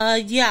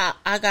Yeah,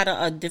 I got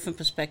a different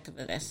perspective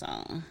of that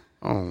song.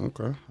 Oh,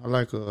 okay. I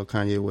like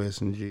Kanye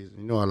West and Jesus.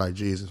 You know, I like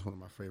Jesus. One of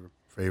my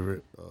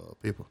favorite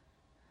people.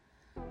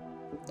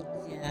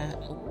 Yeah.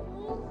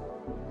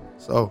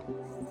 So,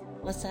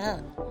 what's up?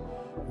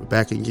 We're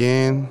back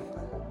again.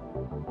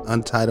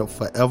 Untitled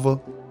Forever.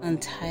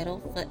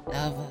 Untitled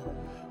Forever.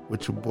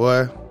 With your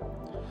boy,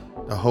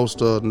 the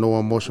host of No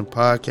Emotion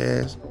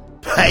Podcast,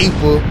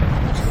 Paper.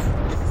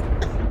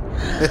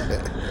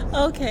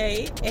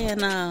 Okay,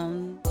 and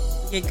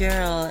your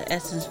girl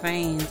Essence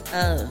Reigns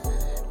of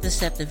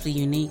Deceptively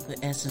Unique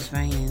with Essence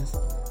Reigns,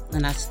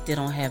 and I still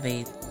don't have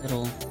a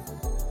little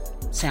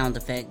sound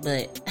effect,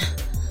 but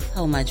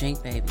hold my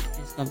drink, baby.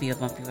 It's gonna be a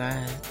bumpy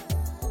ride.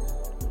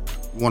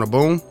 You want a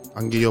boom? I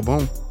can give you a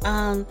boom.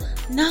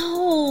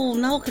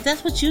 No, because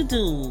that's what you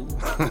do.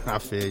 I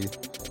feel you.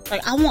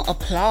 Like, I want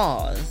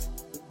applause.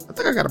 I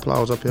think I got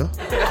applause up here.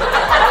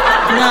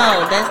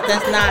 No, that's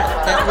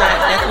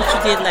what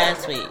you did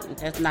last week.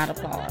 That's not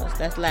applause.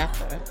 That's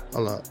laughter.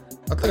 Hold up.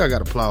 I think I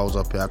got applause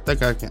up here. I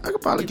think I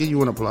could probably give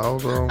you an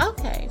applause.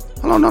 Okay.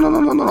 Hold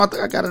on, no. I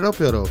think I got it up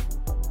here though.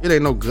 It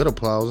ain't no good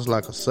applause. It's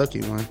like a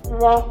sucky one.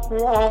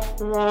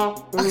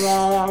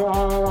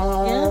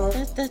 Yeah,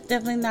 that's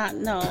definitely not.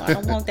 No, I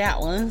don't want that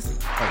one.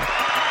 Okay.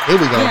 Here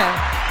we go.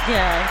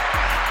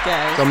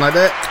 Yeah. Something like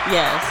that?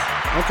 Yes.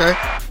 Okay.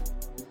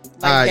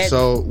 Like all right, that.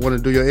 so when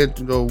do your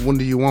intro? When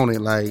do you want it?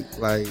 Like,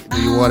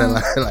 do you want it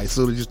like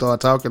soon as you start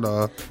talking,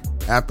 or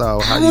after?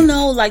 Or I don't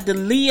know. Like, the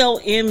Leo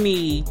in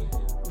me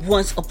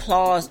wants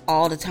applause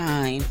all the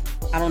time.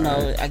 I don't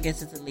know. Right. I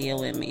guess it's a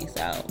Leo in me.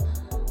 So,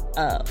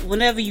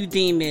 whenever you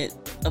deem it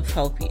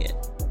appropriate,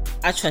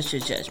 I trust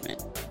your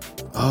judgment.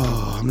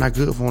 Oh, I'm not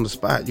good for on the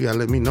spot. You gotta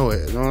let me know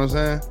it. You know what I'm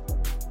saying?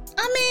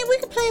 I mean, we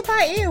can play it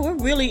by ear. We're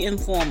really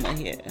informal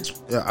here.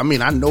 Yeah, I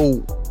mean, I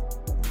know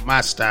my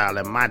style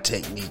and my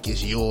technique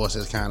is yours.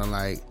 It's kind of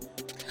like,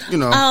 you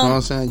know what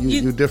I'm saying?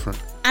 You're different.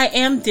 I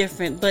am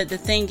different, but the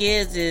thing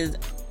is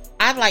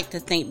I like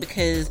to think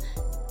because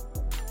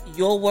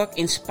your work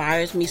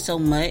inspires me so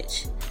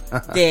much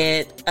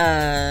that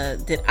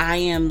I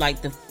am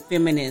like the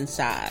feminine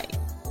side.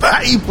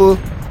 Paper.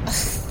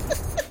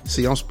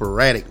 See, I'm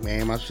sporadic,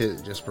 man. My shit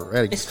is just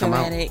sporadic. It's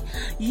sporadic.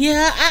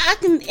 Yeah, I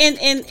can,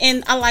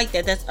 and I like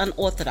that. That's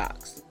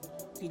unorthodox.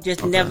 You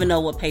just never know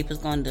what Paper's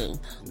gonna do.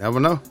 Never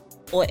know.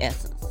 Or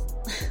Essence.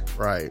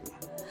 Right.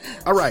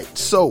 All right.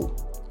 So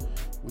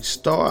we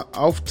start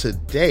off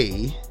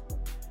today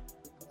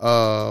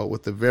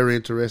with a very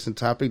interesting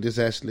topic. This is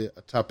actually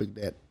a topic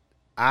that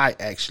I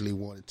actually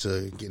wanted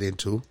to get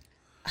into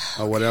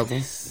or whatever.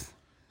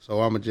 So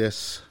I'm going to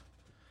just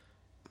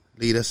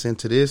lead us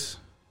into this.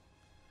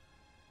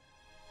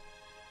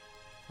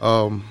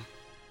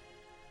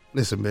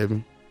 Listen,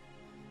 baby.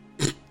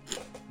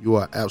 You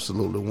are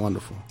absolutely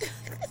wonderful.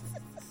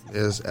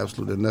 There's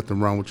absolutely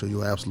nothing wrong with you.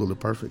 You're absolutely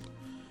perfect.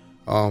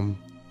 I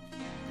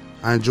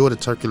enjoy the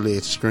turkey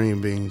leg string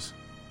beans.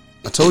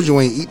 I told you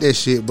I ain't eat that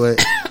shit, but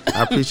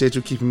I appreciate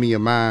you keeping me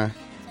in mind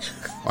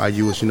while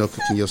you was,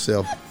 cooking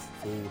yourself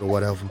food or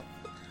whatever.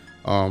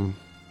 And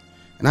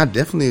I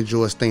definitely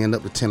enjoy staying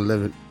up to 10,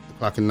 11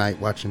 o'clock at night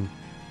watching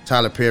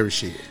Tyler Perry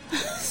shit.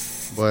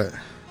 But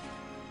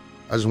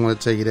I just want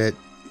to tell you that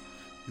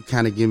you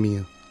kind of give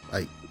me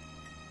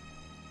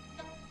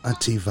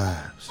auntie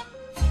vibes.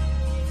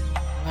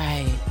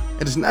 Right.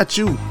 And it's not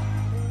you.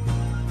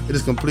 It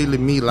is completely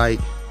me. Like,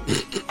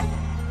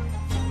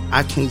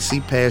 I can't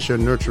see past your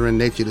nurturing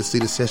nature to see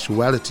the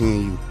sexuality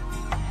in you.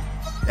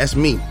 That's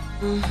me.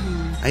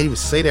 Mm-hmm. I didn't even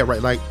say that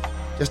right. Like,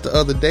 just the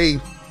other day,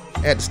 I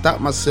had to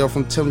stop myself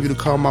from telling you to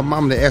call my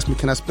mom to ask me,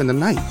 can I spend the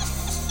night?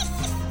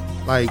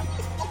 Like,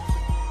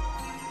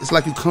 it's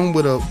like you come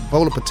with a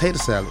bowl of potato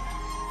salad.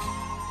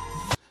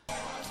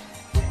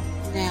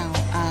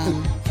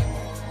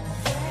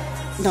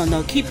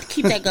 No, keep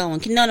that going.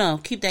 No,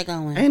 keep that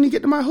going. I ain't even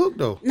get to my hook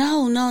though.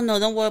 No,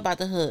 don't worry about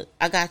the hook.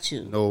 I got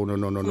you. No.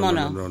 I'm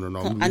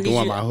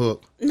doing my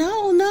hook.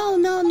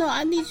 No,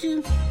 I need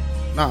you.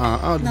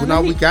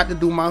 No, we got to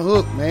do my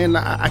hook, man.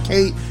 I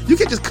can't. You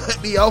can just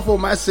cut me off on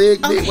my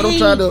segment, okay. But I'm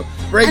trying to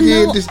break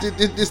in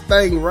this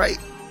thing right.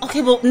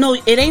 Okay, but no,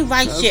 it ain't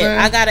right yet.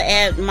 I gotta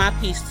add my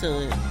piece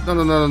to it.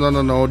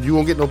 No. You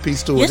won't get no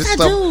piece to it. Yes, this I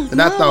stuff do.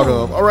 that I thought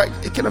of. All right,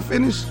 can I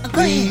finish?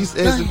 Please,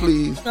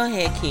 please. Go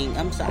ahead, King.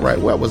 I'm sorry. All right,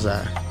 where was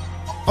I?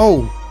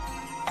 Oh,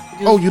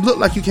 you look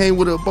like you came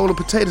with a bowl of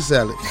potato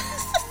salad.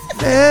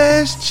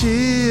 Let's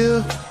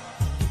chill.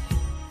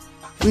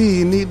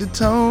 We need to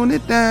tone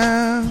it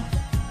down.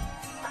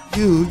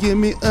 You give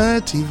me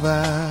auntie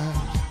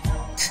vibes.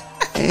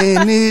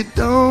 And it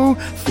don't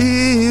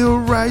feel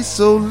right,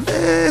 so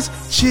let's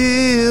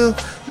chill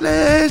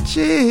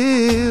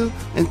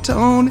and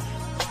tone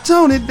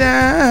it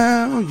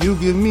down. You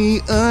give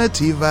me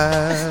auntie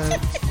vibes,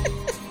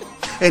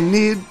 and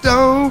it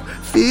don't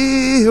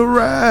feel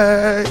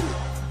right,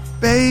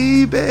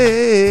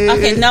 baby.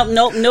 Okay, no.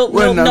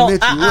 When I met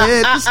you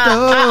at the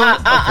store.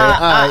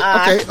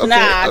 Okay.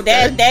 Nah,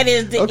 that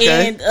is the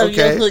end of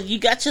your hook. You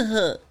got your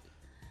hook.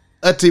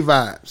 Auntie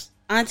vibes.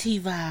 Auntie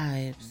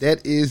vibes.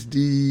 That is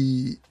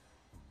the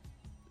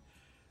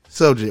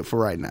subject for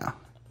right now.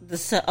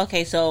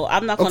 Okay, so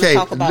I'm not going to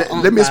talk about.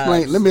 Let me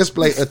explain. Let me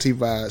explain auntie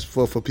vibes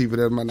for people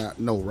that might not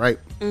know. Right.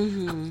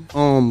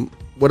 Mm-hmm.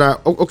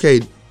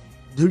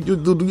 Do you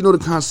know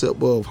the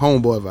concept of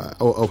homeboy vibe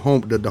or of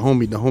the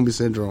homie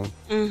syndrome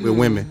with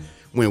women?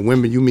 When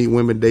women, you meet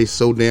women, they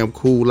so damn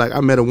cool. Like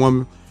I met a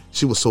woman,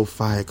 she was so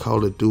fire,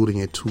 Call of Duty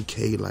in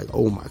 2K. Like,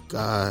 oh my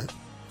god,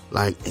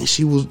 like, and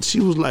she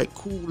was like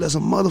cool as a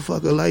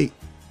motherfucker. Like,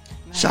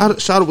 right.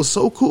 Shada was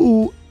so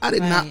cool. I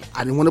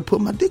didn't want to put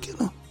my dick in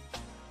her.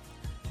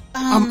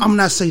 I'm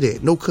not say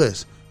that, no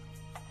cuss.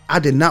 I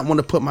did not want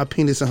to put my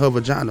penis in her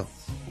vagina.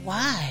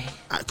 Why?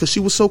 Because she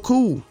was so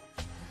cool.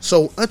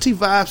 So auntie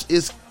vibes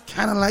is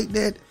kind of like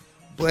that,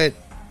 but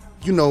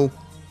you know,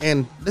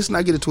 and let's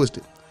not get it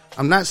twisted.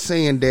 I'm not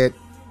saying that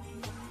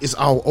it's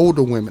all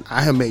older women.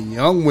 I have met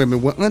young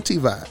women with auntie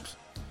vibes,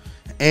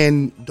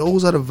 and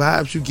those are the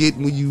vibes you get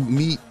when you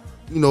meet,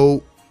 you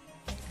know,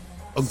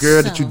 a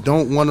girl that you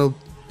don't want to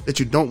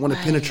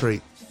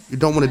penetrate. You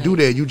don't want to do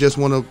that. You just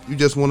want to,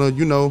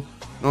 you know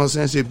what I'm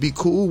saying? Say, be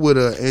cool with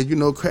her and, you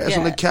know, crash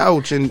on the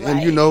couch and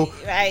you know,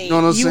 right. You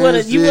know what I'm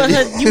saying?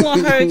 You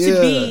want her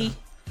to be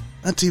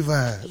auntie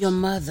vibes. Your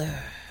mother.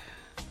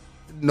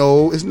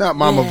 No, it's not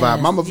mama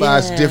vibe. Mama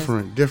vibe's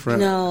different.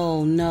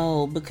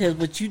 No, because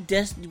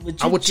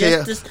I would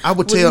tell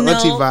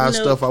auntie vibe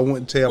stuff I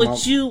wouldn't tell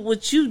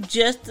what you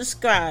just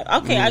described.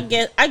 Okay, I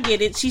get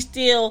it.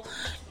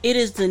 It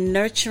is the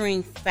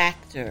nurturing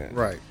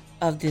factor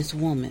of this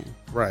woman.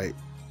 Right.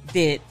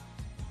 That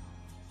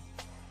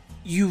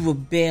you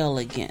rebel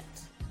against.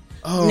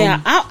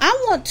 Now,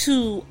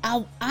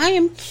 I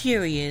am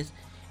curious.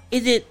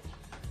 Is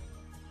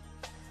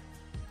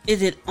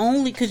it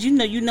only because you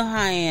know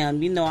how I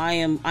am? You know I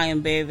am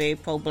very, very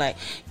pro-black.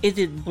 Is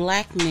it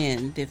black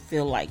men that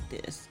feel like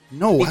this?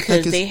 No,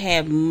 because they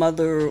have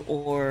mother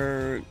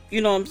or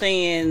you know what I'm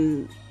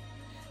saying.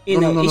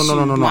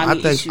 No. I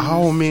think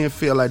all men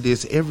feel like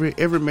this.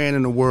 Every man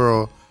in the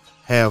world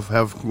have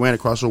ran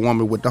across a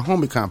woman with the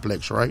homie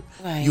complex, right?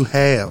 You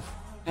have.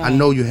 Right. I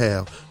know you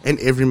have. And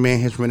every man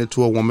has run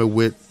into a woman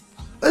with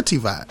auntie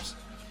vibes.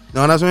 You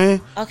know what I'm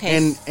saying?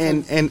 Okay.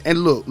 And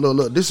look,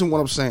 this is what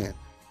I'm saying.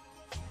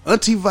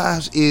 Auntie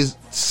vibes is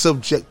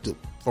subjective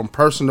from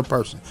person to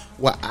person.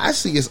 What I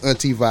see as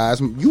auntie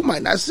vibes, you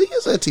might not see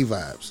as auntie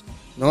vibes.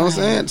 You know what I'm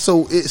saying?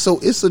 So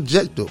it's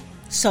subjective.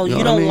 So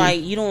you don't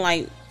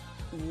like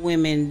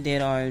women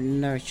that are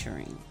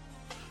nurturing.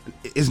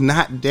 It's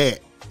not that.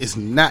 It's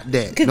not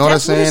that. You know what I'm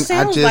saying?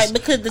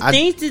 Because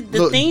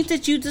the things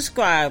that you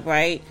describe,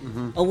 right?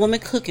 Mm-hmm. A woman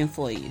cooking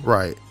for you,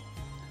 right?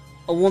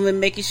 A woman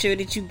making sure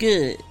that you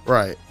good,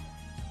 right?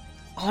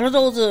 All of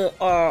those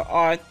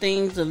are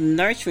things of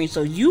nurturing.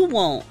 So you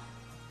want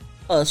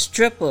a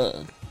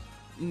stripper,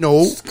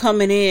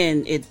 coming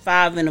in at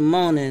 5 a.m.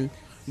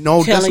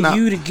 telling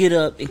you to get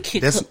up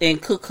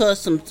and cook her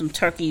some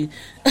turkey.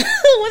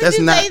 What did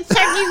you say?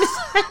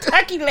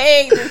 Turkey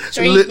legs and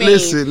string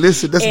beans.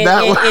 Listen. That's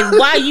not what. And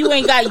why you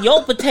ain't got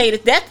your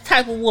potatoes? That's the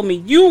type of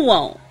woman you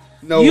want.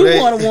 No, you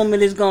want a woman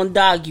that's gonna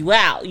dog you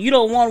out. You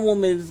don't want a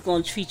woman that's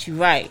gonna treat you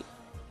right.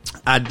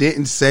 I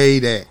didn't say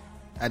that.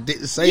 I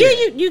didn't say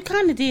that. You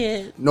kind of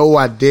did. No,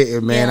 I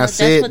didn't, man. I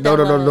said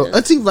no.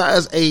 Auntie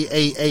vibes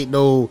ain't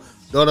no.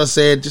 What I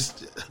said,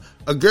 just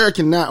a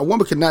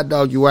woman cannot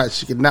dog you out.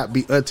 She cannot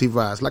be auntie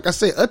vibes. Like I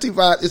said, auntie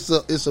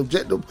vibes is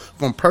subjective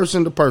from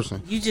person to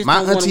person. You just my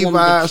don't want auntie a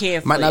woman vibes to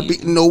care for might not you.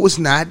 be. No, it's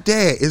not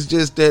that. It's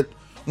just that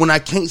when I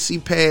can't see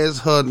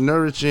past her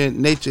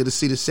nourishing nature to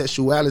see the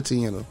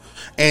sexuality in her,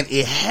 and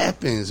it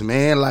happens,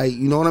 man. Like,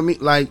 you know what I mean?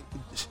 Like,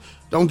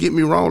 don't get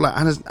me wrong. Like,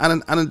 I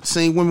done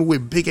seen women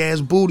with big ass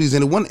booties,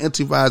 and it wasn't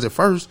auntie vibes at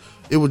first.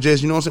 It was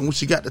just, you know what I'm saying, when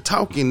she got to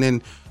talking,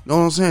 and you know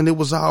what I'm saying, it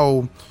was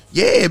all,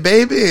 yeah,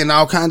 baby, and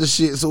all kinds of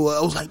shit. So I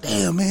was like,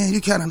 damn, man,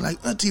 you kind of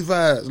like auntie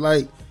vibes.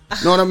 Like,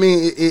 you know what I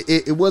mean?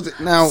 It wasn't.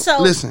 Now,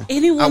 so listen,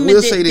 any woman I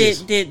will say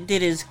this. That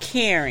is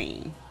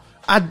caring.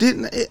 I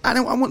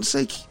wouldn't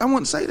say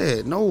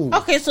that. No.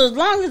 Okay, so as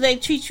long as they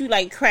treat you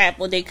like crap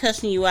or they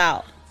cussing you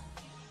out.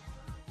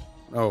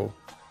 No,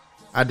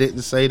 I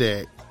didn't say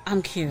that.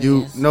 I'm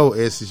curious.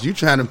 Essence. You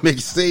trying to make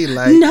it seem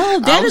like no?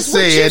 That is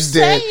what you're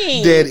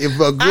saying. That if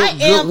a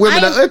good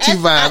women are auntie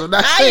vibes, I'm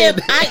not saying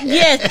that.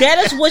 Yes, that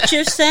is what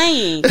you're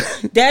saying.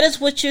 That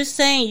is what you're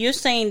saying. You're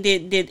saying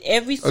that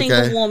every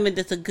single woman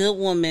that's a good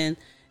woman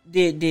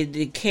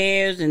that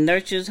cares and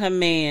nurtures her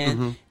man.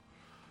 Mm-hmm.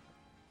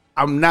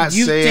 I'm not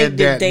saying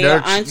that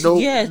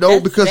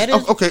because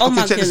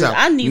check this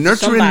out.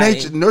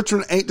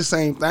 Nurturing ain't the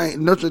same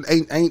thing.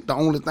 Nurturing ain't the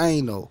only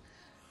thing though.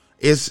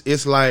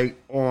 It's like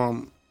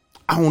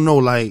I don't know,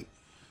 like,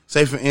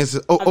 say for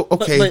instance,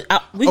 okay.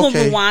 But we're going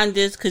to rewind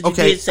this because you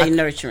did say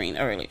nurturing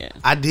earlier.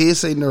 I did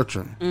say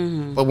nurturing.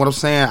 Mm-hmm. But what I'm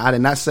saying, I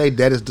did not say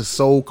that is the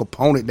sole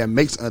component that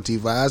makes auntie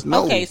vibes.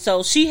 No. Okay,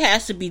 so she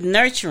has to be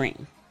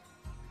nurturing.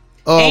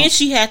 And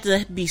she has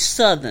to be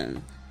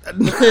southern.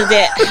 Because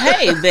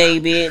hey,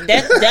 baby,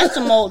 that's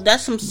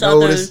some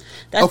southern.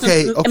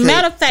 A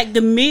matter of fact,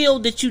 the meal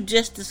that you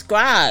just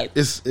described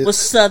was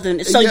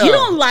southern. So you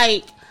don't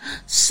like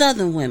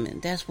southern women.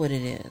 That's what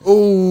it is.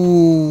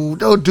 Ooh,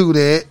 don't do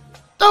that.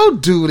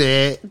 Don't do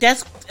that.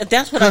 That's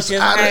what I just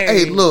heard.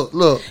 Hey,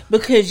 look.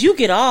 Because you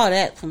get all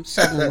that from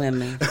Southern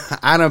women.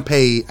 I done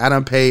paid,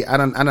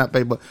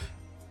 but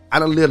I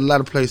done lived a lot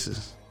of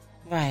places.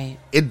 Right.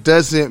 It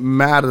doesn't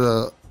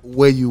matter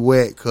where you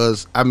at,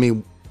 cause I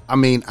done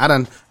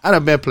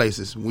been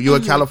places. When you're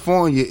in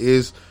California,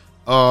 you're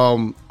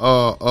in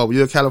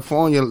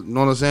California, you know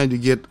what I'm saying? You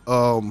get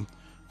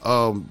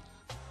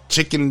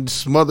chicken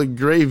smothered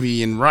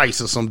gravy and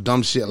rice or some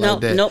dumb shit like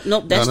that.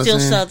 Nope. That's still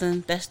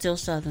Southern. That's still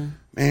Southern.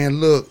 Man,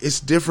 look, it's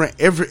different.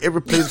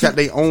 Every place got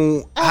their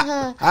own.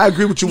 I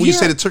agree with you when you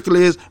say the turkey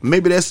legs.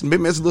 Maybe that's a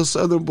little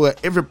Southern, but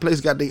every place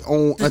got their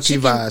own auntie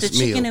vibes meal. The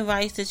chicken and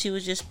rice that you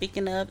was just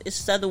speaking of is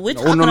Southern. We're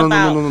talking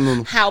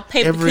about how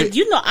paper.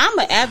 Because I'm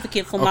an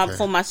advocate for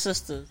my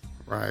sisters.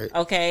 Right.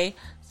 Okay.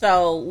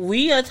 So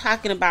we are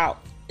talking about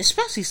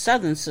especially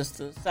Southern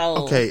sisters.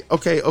 So okay.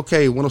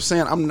 What I'm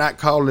saying, I'm not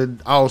calling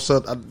all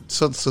Southern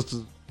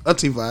sisters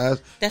auntie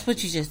vibes. That's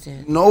what you just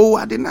did. No,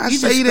 I did not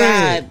say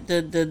that.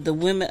 The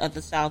women of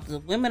the South. The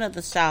women of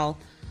the South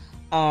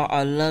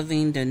are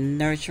loving, they're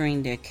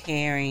nurturing, they're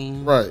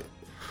caring. Right.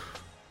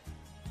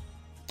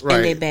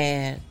 And they're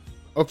bad.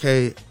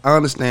 Okay, I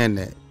understand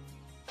that.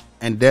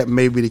 And that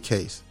may be the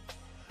case.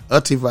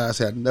 Auntie vibes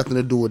have nothing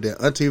to do with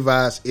that. Auntie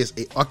vibes is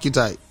a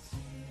archetype.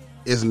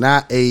 It's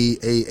not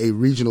a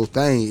regional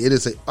thing. It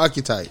is an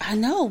archetype. I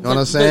know. You know what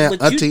I'm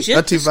saying? Auntie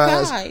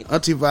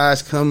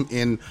vibes come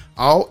in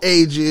all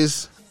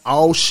ages,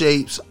 all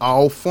shapes,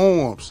 all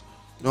forms.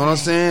 You know what I'm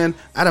saying?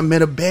 I done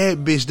met a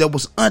bad bitch that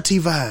was auntie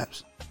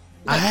vibes.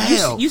 I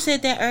have. You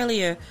said that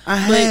earlier. I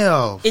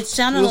have. It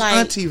sounded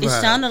like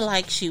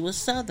she was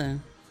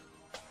Southern.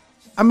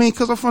 I mean,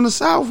 because I'm from the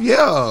South, yeah.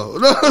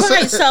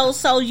 Right,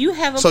 so you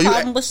have a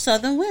problem with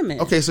Southern women.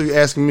 Okay, so you're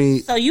asking me.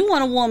 So you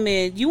want a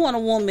woman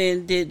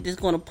that's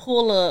going to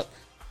pull up,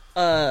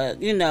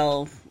 in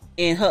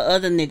her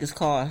other nigga's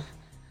car,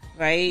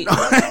 right?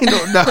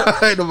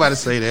 Ain't nobody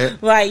say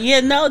that. Right, yeah,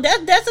 no,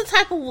 that's the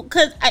type of,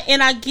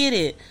 and I get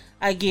it.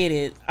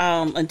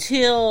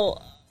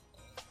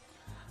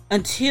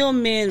 Until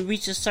men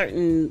reach a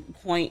certain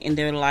point in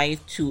their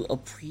life to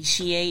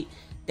appreciate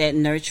that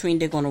nurturing,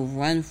 they're going to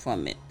run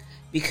from it.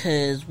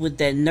 Because with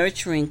that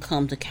nurturing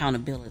comes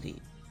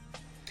accountability.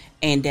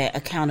 And that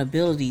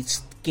accountability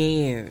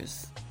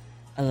scares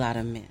a lot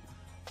of men.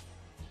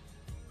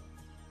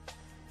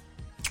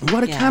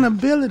 What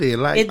accountability?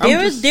 Like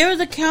there is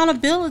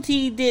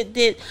accountability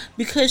that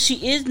because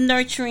she is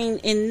nurturing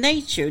in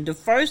nature. The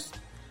first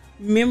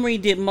memory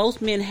that most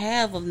men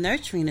have of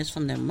nurturing is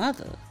from their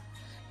mother.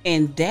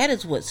 And that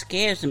is what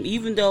scares them.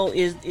 Even though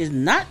it's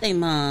not their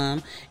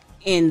mom,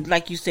 and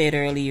like you said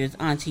earlier, it's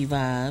auntie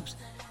vibes.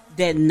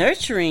 That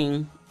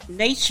nurturing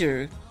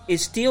nature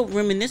is still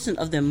reminiscent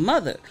of their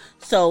mother.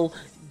 So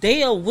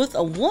they are with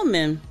a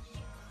woman,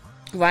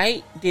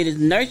 right, that is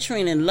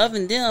nurturing and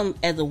loving them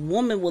as a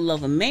woman would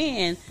love a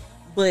man,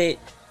 but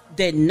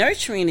that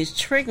nurturing is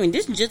triggering.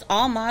 This is just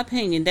all my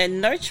opinion. That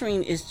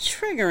nurturing is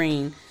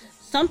triggering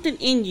something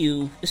in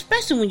you,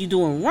 especially when you're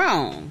doing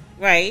wrong,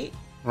 right?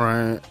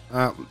 Right.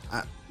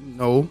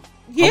 No.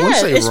 Yeah,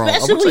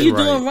 especially when you're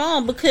doing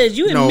wrong, because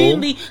you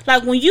immediately,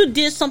 like when you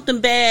did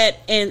something bad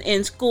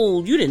in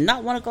school, you did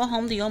not want to go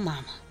home to your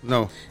mama.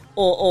 No.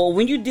 Or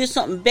when you did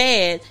something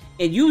bad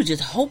and you were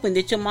just hoping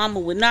that your mama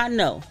would not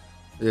know.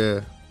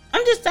 Yeah.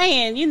 I'm just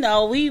saying,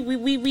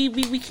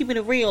 we keeping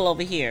it real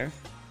over here.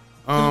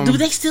 Do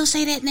they still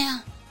say that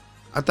now?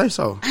 I think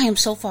so. I am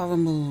so far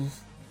removed.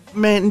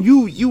 Man,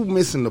 you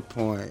missing the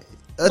point.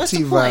 What's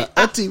the point?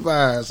 Auntie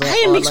vibes. I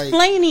am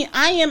explaining.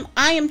 I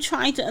am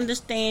trying to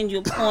understand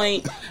your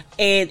point,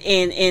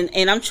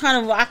 and I'm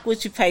trying to rock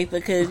with you, paper,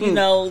 because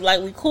like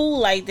we cool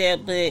like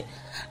that, but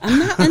I'm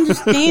not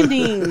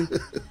understanding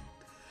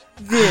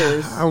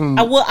this.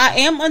 I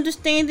am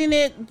understanding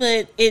it,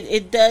 but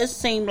it does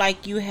seem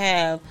like you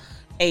have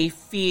a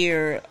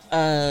fear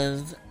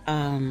of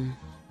all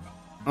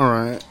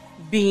right,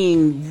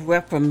 being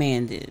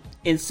reprimanded,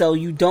 and so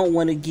you don't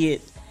want to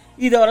get.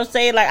 You know what I'm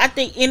saying? Like, I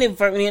think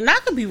inadvertently, and I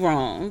could be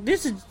wrong.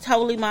 This is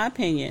totally my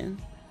opinion.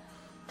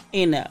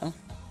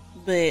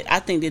 But I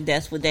think that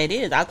that's what that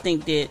is. I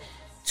think that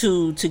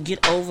to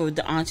get over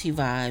the auntie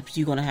vibes,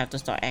 you're going to have to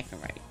start acting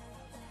right.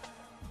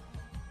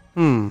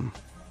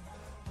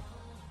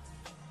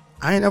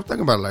 I ain't never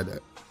thinking about it like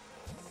that.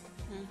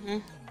 Mm-hmm.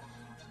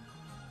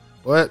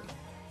 But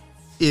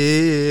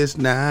it's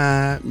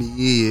not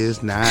me,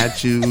 it's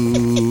not you.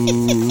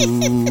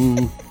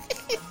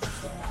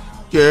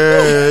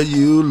 Girl,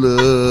 you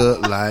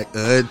look like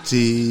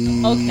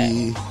auntie.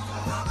 Okay.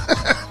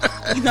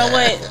 You know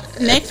what?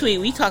 Next week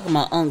we talking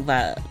about unk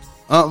vibes.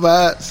 Unk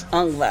vibes?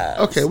 Unk vibes.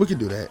 Okay, we can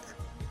do that.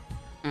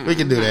 Mm-hmm. We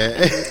can do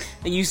that.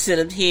 And you sit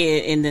up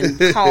here and then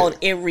called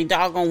every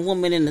doggone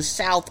woman in the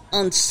South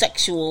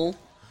unsexual.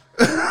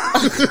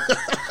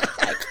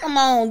 Like, come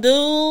on,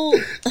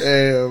 dude.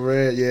 Yeah,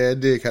 man. Yeah, it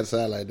did kind of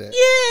sound like that.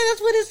 Yeah,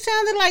 that's what it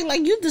sounded like.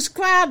 Like you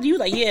described, you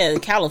like, yeah,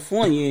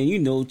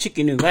 California,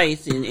 chicken and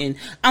rice, and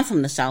I'm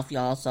from the South,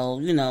 y'all. So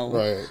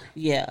right.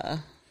 Yeah.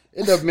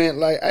 It just meant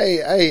like,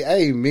 I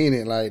ain't mean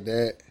it like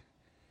that.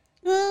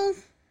 Well,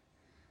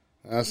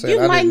 I said, you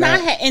might not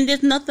have, and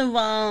there's nothing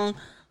wrong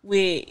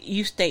with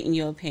you stating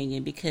your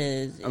opinion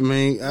because I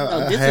mean,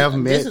 I have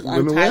met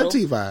women with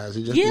auntie vibes.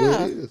 It just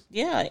is.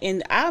 Yeah,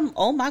 and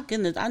oh my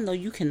goodness, I know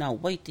you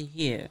cannot wait to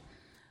hear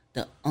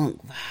the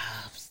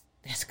vibes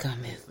that's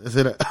coming. Is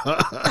it?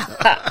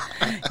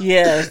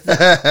 Yes,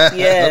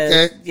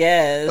 Okay.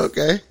 Yes.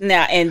 Okay.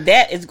 Now, and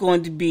that is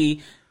going to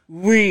be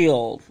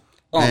real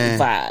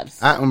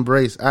vibes. I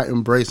embrace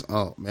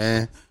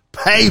man.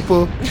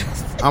 Paper.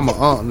 I'm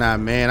a now,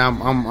 man.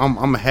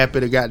 I'm happy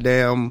to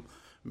goddamn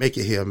make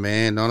it here,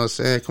 man. Know what I'm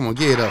saying? Come on,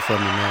 get it up for me,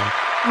 man.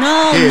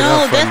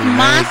 No, that's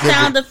my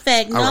sound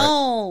effect. No.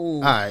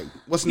 All right.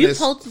 What's You're next?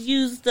 supposed to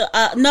use the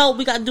no,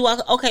 we gotta do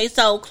okay,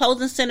 so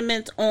closing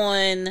sentiments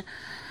on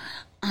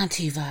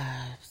auntie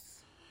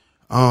vibes.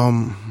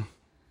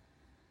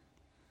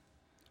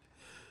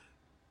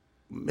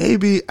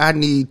 Maybe I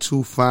need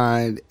to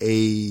find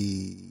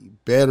a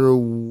better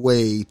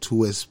way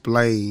to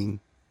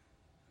explain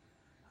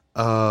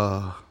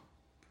auntie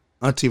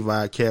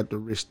vibe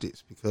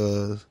characteristics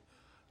because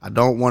I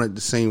don't want it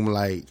to seem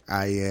like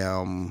I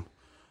am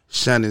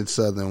shunning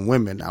Southern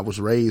women. I was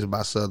raised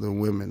by Southern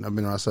women. I've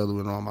been around Southern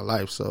women all my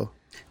life, so.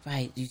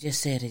 Right, you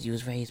just said that you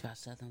was raised by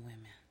Southern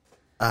women.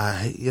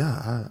 I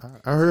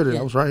heard it.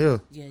 I was right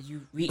here. Yeah,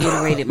 you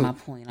reiterated my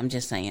point. I'm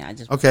just saying. I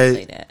just want to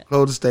say that.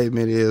 Closing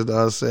statement is,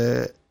 I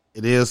said,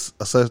 it is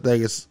a such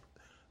thing as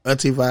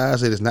auntie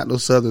vibes. It is not no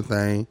Southern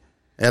thing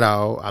at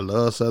all. I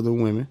love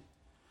Southern women.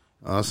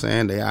 You know what I'm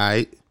saying? They all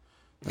right.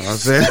 You know what I'm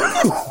saying?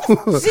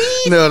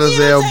 You know what I'm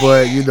saying?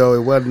 But, it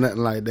wasn't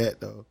nothing like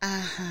that, though.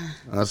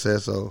 I said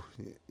so.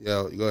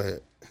 Yo, go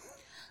ahead.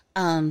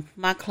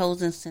 My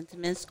closing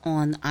sentiments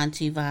on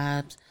auntie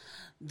vibes,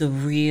 the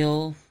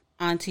real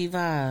auntie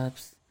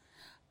vibes.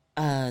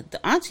 The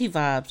auntie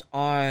vibes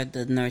are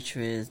the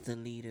nurturers, the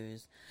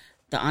leaders.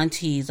 The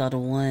aunties are the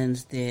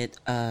ones that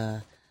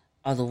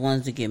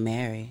get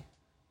married.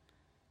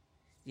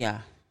 Yeah,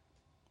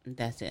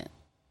 that's it.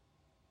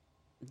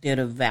 They're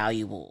the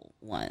valuable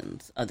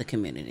ones of the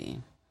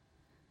community.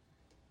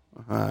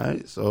 All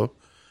right. So,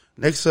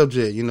 next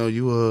subject. You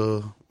you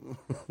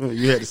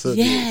had the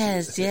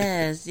subject.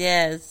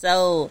 Yes.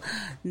 So,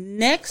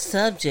 next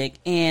subject,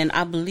 and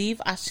I believe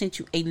I sent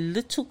you a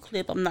little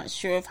clip. I'm not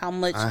sure of how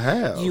much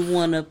you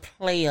want to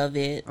play of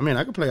it. I mean,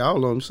 I can play all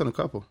of them. Send a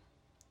couple.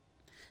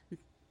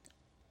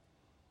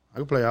 I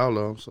can play all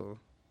of them. So,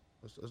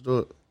 let's do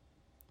it.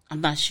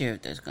 I'm not sure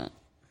if there's going.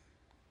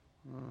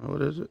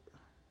 What is it?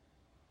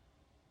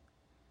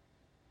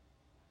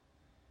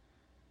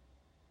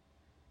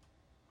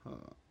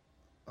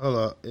 Hold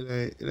up,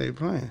 it ain't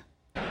playing.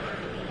 All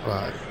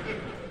right.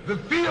 The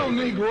field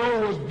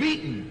Negro was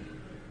beaten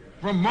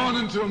from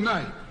morning till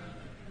night.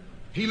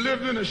 He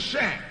lived in a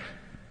shack,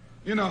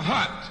 in a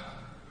hut.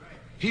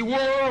 He wore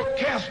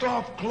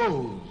cast-off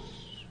clothes.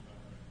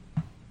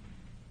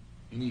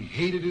 And he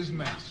hated his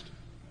master.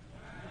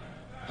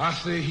 I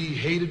say he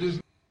hated his...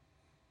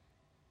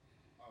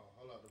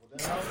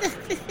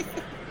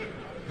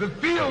 The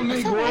field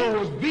Negro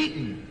was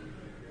beaten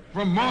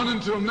from morning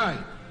till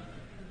night.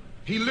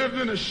 He lived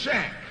in a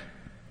shack,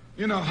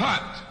 in a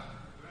hut.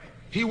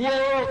 He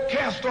wore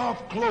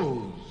cast-off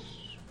clothes.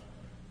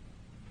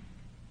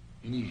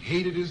 And he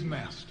hated his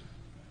master.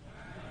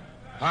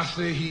 I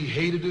say he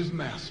hated his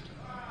master.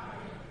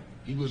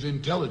 He was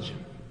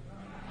intelligent.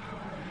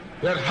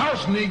 That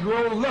house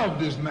Negro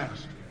loved his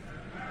master.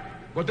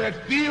 But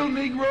that field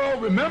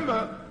Negro,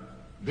 remember,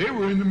 they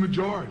were in the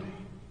majority.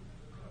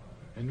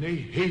 And they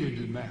hated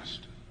the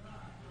master.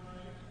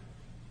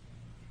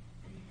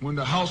 When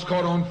the house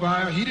caught on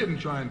fire, he didn't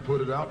try and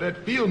put it out.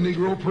 That field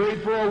Negro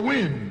prayed for a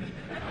wind,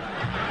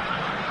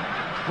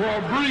 for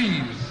a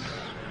breeze.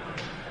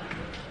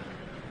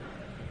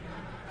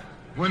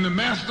 When the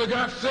master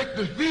got sick,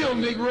 the field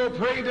Negro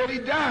prayed that he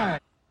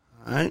died.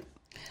 All right.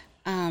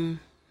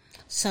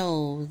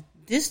 So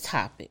this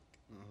topic,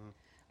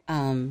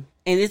 and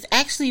it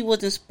actually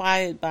was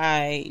inspired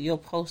by your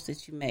post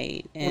that you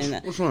made. And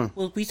which one?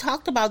 Well, we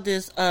talked about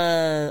this.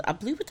 I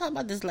believe we talked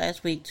about this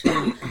last week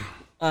too.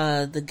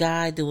 The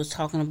guy that was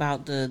talking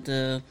about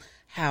the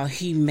how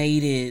he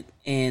made it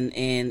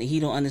and he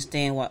don't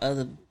understand why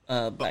other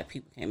black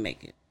people can't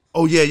make it.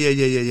 Oh yeah.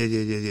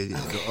 Okay.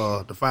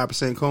 The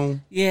 5%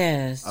 cone.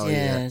 Yes. Oh,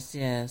 yes.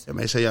 Yeah,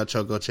 make sure y'all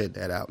go check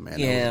that out, man.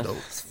 Yeah, that was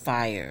dope. It's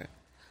fire.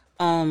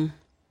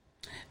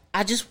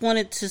 I just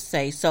wanted to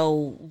say,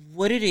 so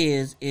what it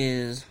is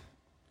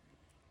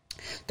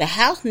the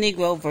house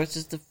Negro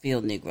versus the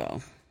field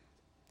Negro.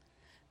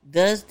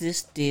 Does this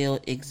still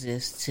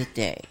exist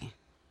today?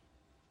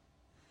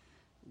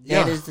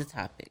 That is the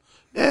topic.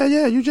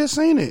 Yeah, you just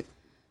seen it.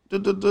 The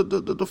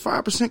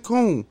 5%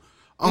 cone.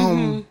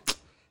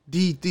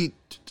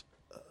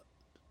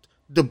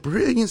 The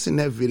brilliance in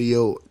that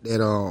video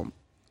that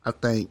I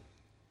think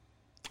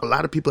a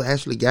lot of people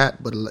actually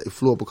got, but it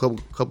flew up a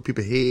couple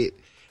people's head,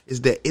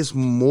 is that it's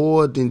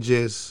more than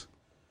just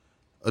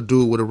a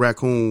dude with a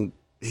raccoon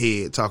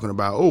head talking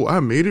about, oh, I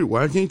made it,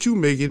 why can't you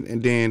make it?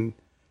 And then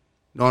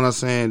know what I'm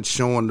saying,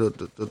 showing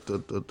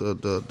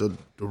the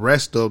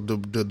rest of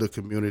the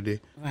community.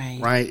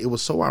 Right. It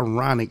was so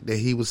ironic that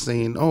he was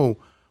saying, "Oh,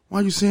 why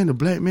are you saying the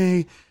black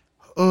man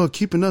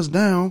keeping us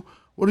down?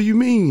 What do you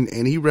mean?"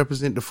 And he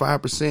represented the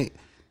 5%.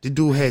 The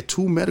dude had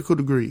 2 medical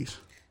degrees.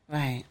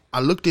 Right. I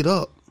looked it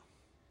up.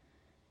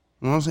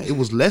 You know what I'm saying? It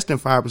was less than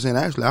 5%.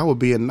 Actually, I was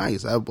being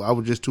nice. I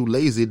was just too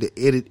lazy to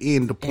edit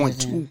in the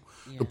point two.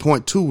 Yeah. The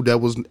point 2 that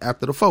was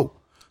after the 4.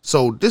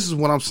 So this is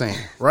what I'm saying,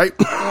 right?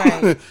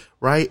 Right.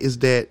 Right? Is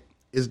that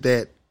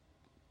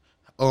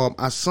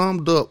I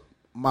summed up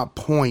my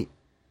point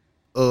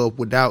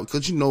without,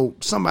 because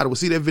somebody will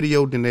see that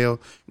video, then they'll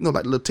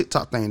like the little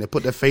TikTok thing, they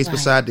put their face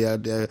beside they'll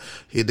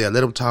let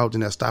them talk,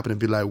 then they'll stop it and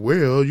be like,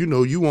 well,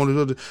 you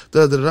wanted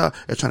they're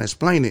trying to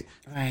explain it.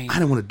 Right. I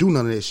didn't want to do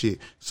none of that shit.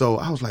 So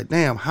I was like,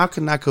 damn, how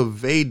can I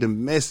convey the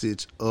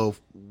message of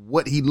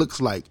what he looks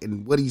like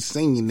and what he's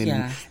singing and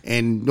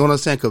you know what I'm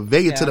saying,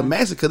 convey it to the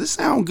masses, because it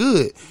sound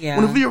good.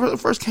 When the video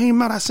first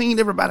came out, I seen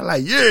everybody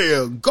like,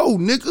 yeah, go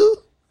nigga.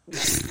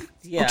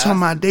 I'm talking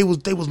about they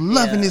was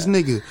loving this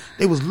nigga.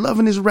 They was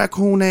loving this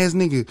raccoon ass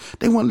nigga.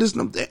 They want to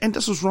listen to, and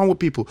that's what's wrong with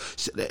people,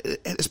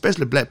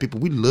 especially black people.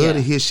 We love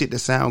to hear shit that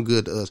sound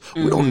good to us.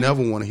 We don't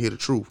never want to hear the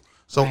truth.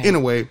 So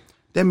anyway,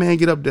 that man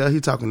get up there, he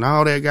talking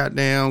all that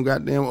goddamn,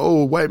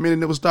 oh, white men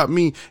never stop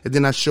me. And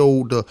then I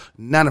showed the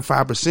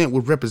 95%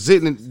 was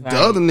representing the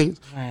other niggas.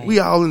 Right. We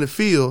all in the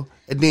field.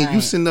 And then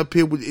you sitting up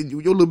here with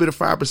your little bit of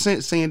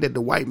 5% saying that the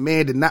white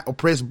man did not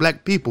oppress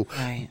black people.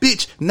 Right.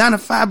 Bitch,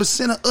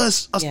 95% of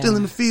us are still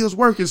in the fields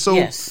working.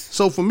 So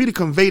so for me to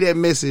convey that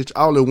message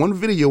all in one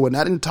video, and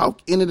I didn't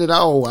talk in it at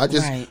all. I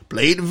just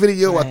played the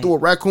video. I threw a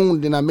raccoon,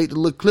 then I made the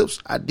little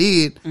clips. I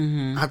did.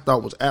 I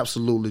thought was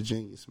absolutely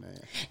genius, man.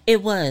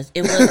 It was,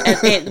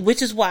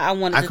 which is why I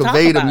wanted to talk about it.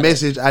 I conveyed a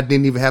message I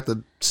didn't even have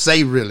to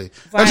say, really.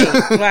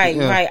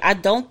 Right. I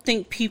don't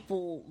think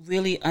people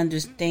really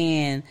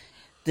understand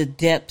the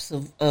depths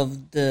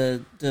of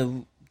the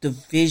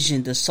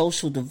division, the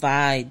social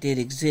divide that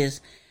exists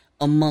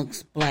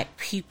amongst black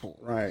people.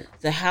 Right.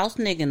 The house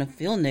nigga and the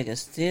field nigga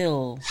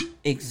still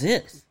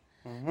exist.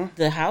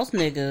 The house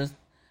niggas,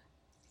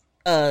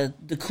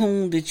 the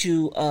coon that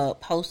you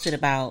posted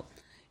about,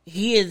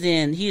 he is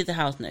a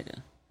house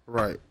nigga.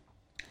 Right.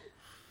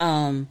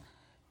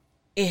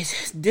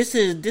 This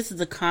is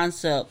a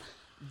concept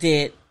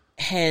that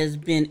has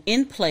been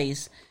in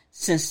place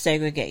since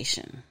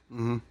segregation.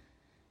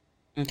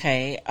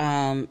 Okay,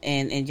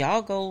 and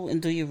y'all go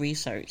and do your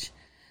research.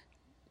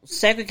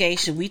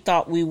 Segregation, we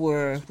thought we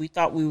were,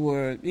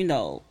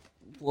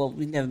 well,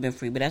 we've never been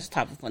free, but that's a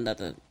topic for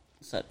another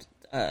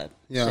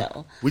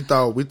show. We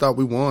thought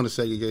we won the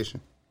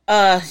segregation.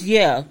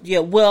 Yeah.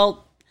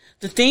 Well,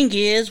 the thing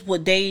is,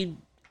 what they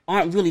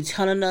aren't really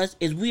telling us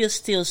is we are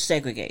still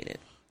segregated.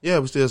 Yeah,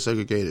 we're still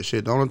segregated.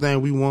 Shit, the only thing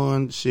we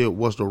won,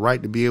 was the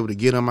right to be able to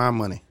get them our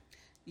money.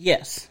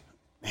 Yes.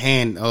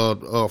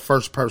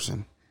 First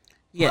person.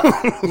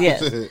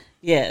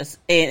 Yes.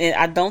 And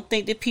I don't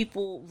think that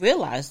people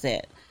realize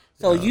that.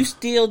 So you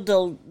still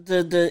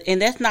the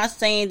and that's not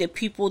saying that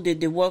people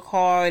that work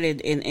hard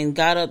and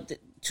got up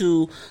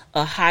to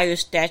a higher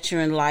stature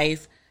in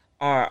life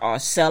are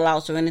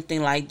sellouts or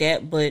anything like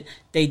that, but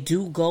they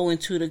do go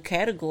into the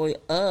category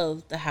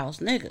of the house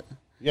nigga.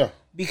 Yeah.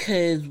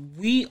 Because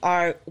we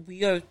are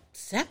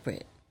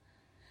separate.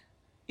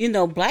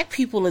 Black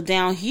people are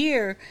down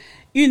here,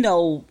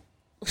 we're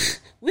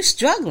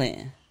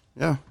struggling.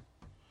 Yeah.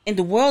 And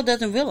the world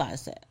doesn't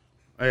realize that.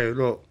 Hey,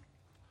 look,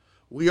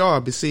 we are,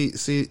 but see,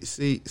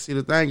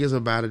 the thing is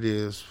about it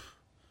is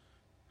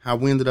how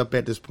we ended up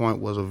at this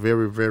point was a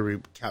very, very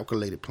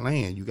calculated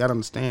plan. You got to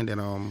understand that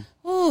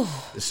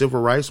the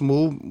civil rights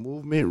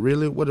movement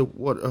really,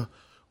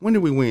 when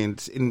did we win?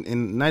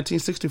 In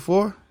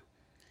 1964?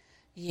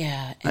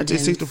 Yeah.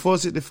 1964,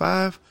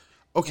 65?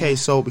 Okay,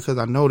 so because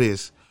I know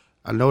this,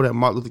 I know that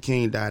Martin Luther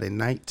King died in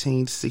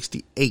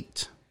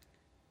 1968.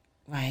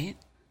 Right.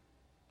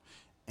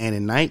 And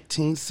in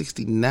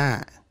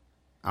 1969,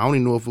 I don't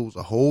even know if it was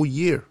a whole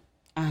year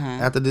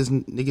after this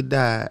nigga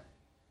died,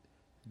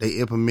 they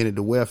implemented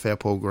the welfare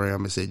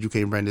program and said, you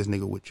can't bring this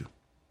nigga with you.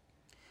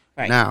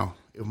 Right. Now,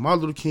 if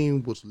Martin Luther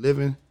King was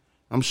living,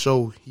 I'm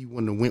sure he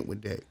wouldn't have went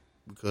with that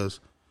because,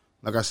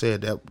 like I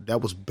said,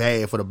 that was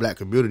bad for the black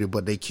community,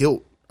 but they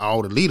killed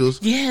all the leaders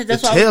to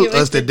tell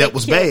us that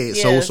was bad.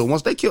 Yes. So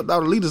once they killed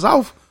all the leaders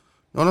off,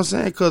 you know what I'm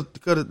saying? Because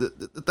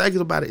the thing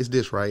about it is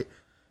this, right?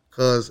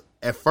 Because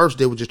at first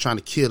they were just trying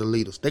to kill the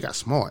leaders. They got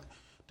smart.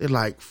 They're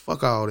like,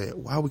 fuck all that.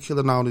 Why are we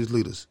killing all these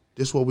leaders?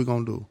 This is what we're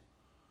going to do.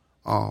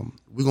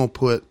 We're going to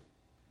put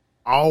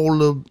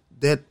all of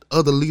that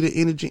other leader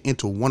energy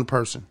into one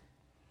person.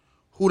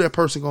 Who that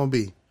person going to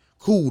be?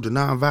 Cool, the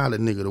nonviolent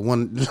nigga, the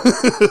one.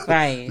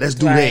 Right. Let's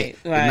do that. Right,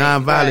 the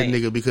nonviolent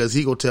nigga, because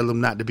he going to tell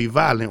them not to be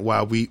violent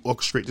while we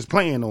orchestrate this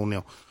plan on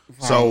them.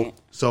 Right.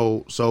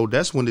 So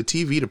that's when the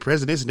TV, the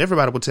presidents, and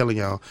everybody were telling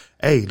y'all,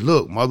 hey,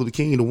 look, Martin Luther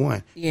King the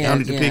one. Y'all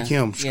need to pick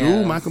him.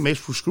 Screw Malcolm X,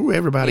 screw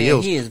everybody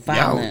else. He is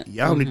violent.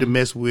 Y'all need to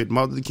mess with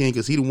Martin Luther King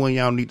because he the one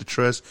y'all need to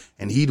trust,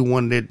 and he the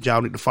one that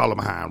y'all need to follow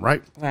behind,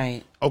 right?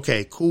 Right.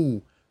 Okay,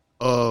 cool.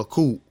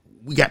 cool.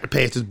 We got to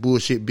pass this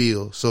bullshit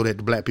bill so that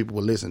the black people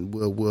will listen.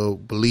 Will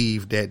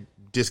believe that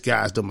this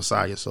guy's the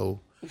Messiah. So,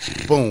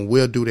 boom,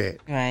 we'll do that.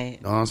 Right.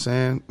 You know what I'm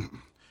saying?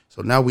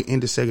 So now we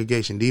end the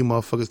segregation. These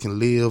motherfuckers can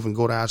live and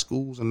go to our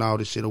schools and all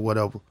this shit or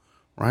whatever.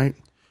 Right?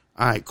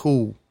 All right,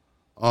 cool.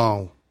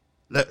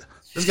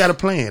 Let's got a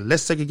plan.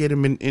 Let's segregate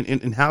them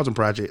in housing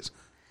projects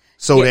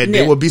so that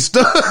they will be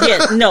stuck.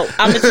 Yeah, no,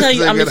 I'm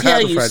gonna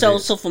tell you.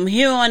 So from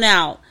here on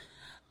out,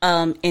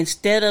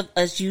 instead of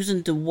us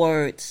using the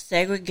word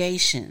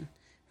segregation,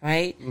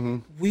 right,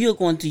 we are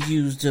going to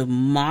use the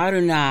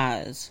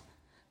modernized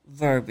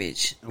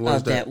verbiage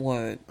of that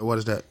word. What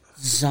is that?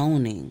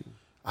 Zoning.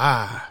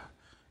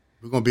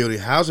 We're going to build a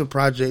housing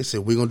projects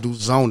and we're going to do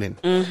zoning.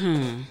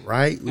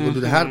 Right? We're going to do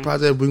the housing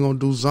project, we're going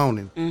to do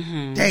zoning.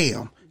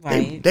 Damn.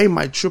 Right. They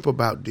might trip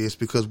about this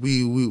because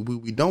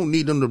we don't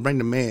need them to bring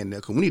the man there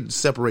because we need to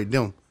separate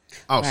them.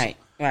 Awesome.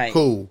 Right.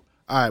 Cool.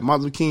 All right,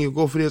 Martin Luther King, you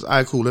go for this? All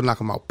right, cool. Let's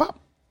knock him out. Pop.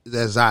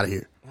 That's out of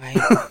here.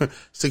 Right.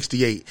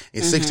 68.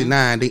 In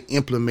 69, they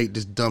implement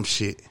this dumb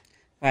shit.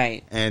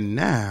 Right. And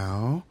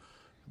now,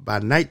 by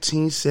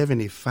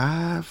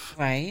 1975,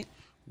 right,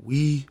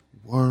 we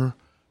were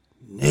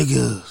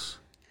niggas.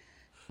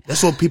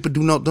 That's what people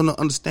don't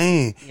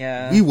understand.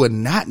 Yeah. We were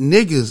not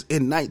niggas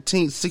in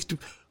 1960.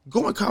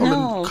 Go and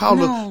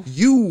call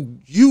you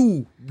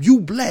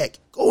black.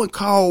 Go and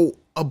call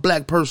a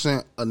black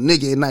person a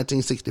nigga in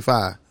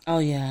 1965. Oh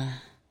yeah.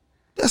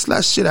 That's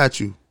like shit at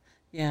you.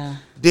 Yeah.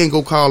 Then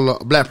go call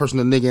a black person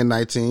a nigga in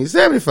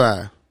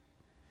 1975.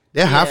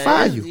 They'll high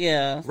five you.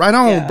 Yeah. Right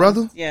on,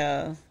 brother.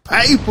 Yeah.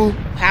 People.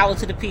 Power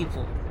to the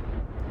people.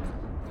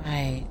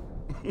 Right.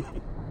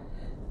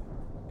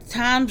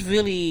 Times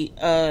really,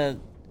 and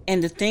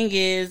the thing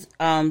is,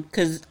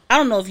 because I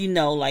don't know if you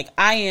know, like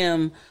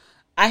I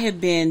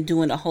have been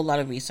doing a whole lot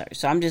of research.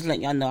 So I'm just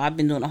letting y'all know I've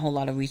been doing a whole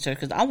lot of research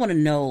because I want to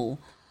know,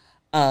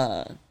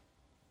 at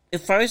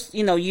first,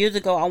 years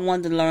ago, I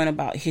wanted to learn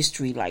about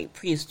history, like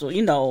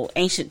prehistory,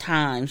 ancient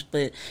times.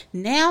 But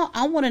now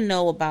I want to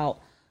know about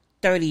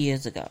 30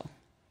 years ago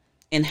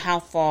and how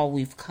far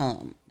we've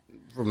come.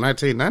 From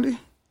 1990?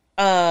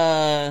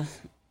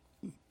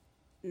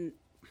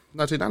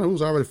 1990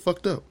 was already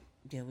fucked up.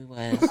 Yeah, we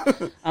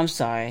was. I'm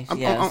sorry.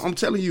 I'm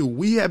telling you,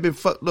 we have been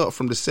fucked up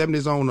from the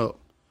 70s on up.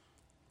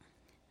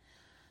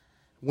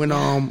 When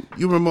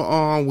you remember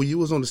when you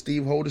was on the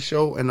Steve Holder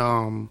show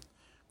and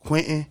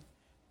Quentin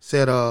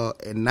said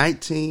in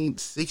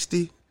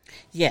 1960,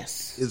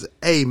 yes, is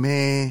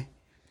man,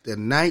 the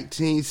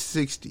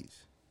 1960s,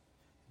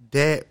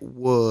 that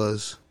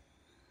was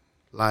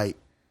like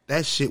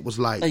that shit was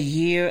like a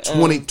year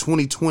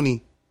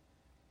 2020,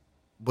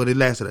 but it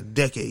lasted a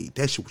decade.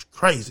 That shit was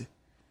crazy.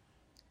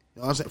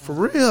 You know what I'm saying? For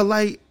real,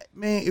 like,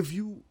 man, if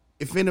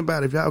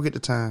y'all get the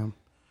time,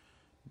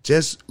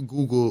 just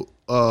Google,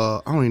 I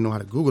don't even know how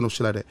to Google no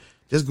shit like that.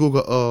 Just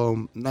Google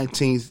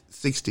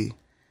 1960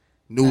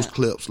 news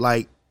clips.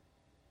 Like,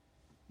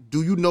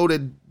 do you know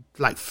that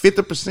like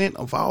 50%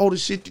 of all the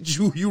shit that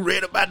you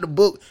read about the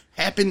book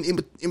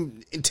happened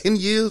in 10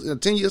 years, in a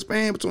 10-year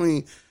span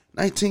between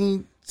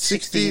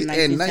 1960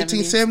 and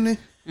 1970?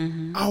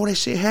 Mm-hmm. All that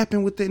shit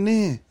happened within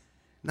then.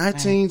 The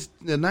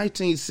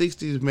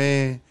 1960s,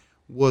 man,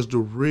 was the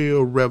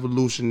real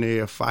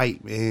revolutionary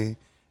fight, man.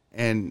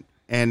 And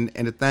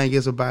the thing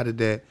is about it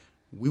that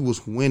we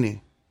was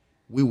winning.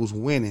 We was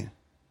winning.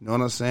 You know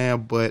what I'm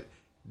saying? But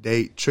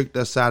they tricked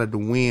us out of the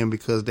win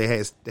because they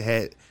had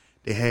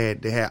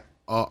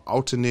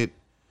alternate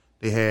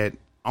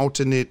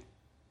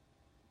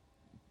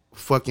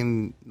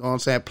fucking, you know what I'm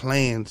saying,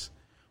 plans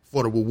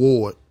for the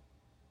reward.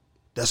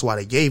 That's why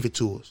they gave it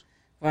to us.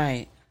 Right.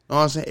 You know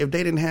what I'm saying? If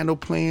they didn't have no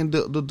plan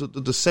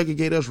to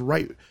segregate us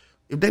right,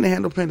 if they didn't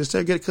have no plan to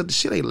segregate, because the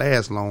shit ain't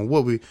last long.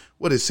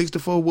 What is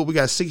 64? What we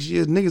got 6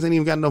 years? Niggas ain't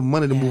even got enough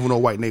money to move in no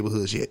white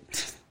neighborhoods yet.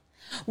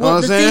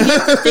 Well,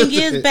 the thing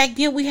is, back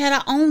then we had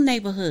our own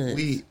neighborhood.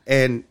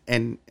 And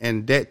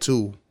that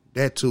too.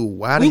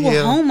 Why we the were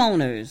hell?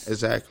 Homeowners.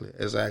 Exactly.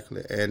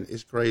 And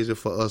it's crazy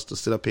for us to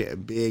sit up here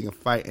and beg and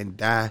fight and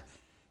die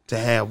to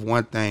have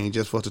one thing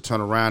just for us to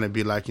turn around and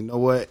be like, you know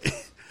what?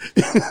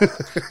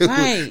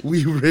 Right.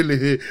 we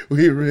really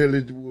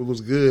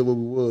was good what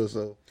we was.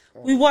 So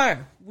we were.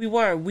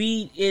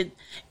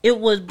 It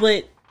was,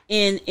 but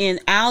in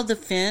our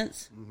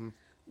defense, mm-hmm.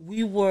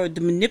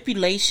 The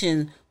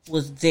manipulation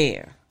was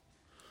there.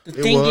 The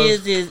thing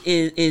is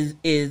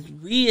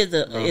we as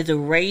a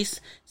race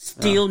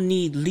still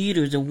need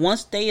leaders, and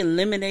once they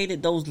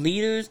eliminated those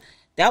leaders,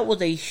 that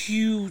was a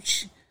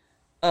huge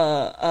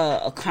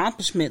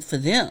accomplishment for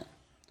them.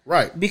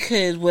 Right.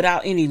 Because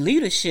without any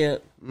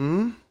leadership,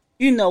 mm-hmm.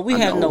 We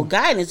have no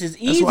guidance. It's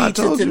easy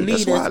to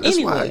lead us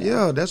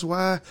anywhere. That's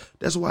why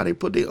they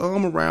put their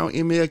arm around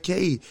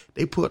MLK.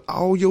 They put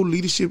all your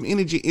leadership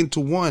energy into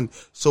one,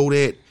 so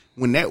that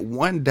when that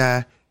one die,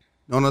 you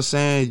know what I'm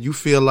saying, you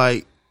feel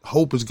like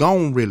hope is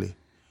gone, really. You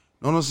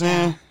know what I'm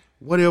saying? Yeah.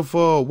 What if, you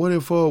know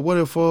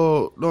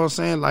what I'm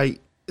saying?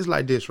 Like, it's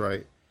like this,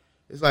 right?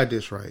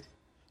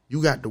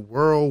 You got the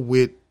world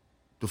with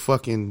the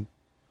fucking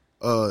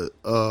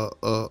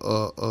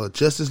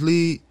Justice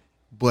League,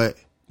 but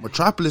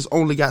Metropolis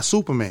only got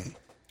Superman.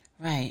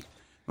 Right. You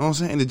know what I'm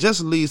saying? In the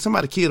Justice League,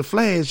 somebody killed the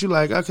Flash. You're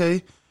like,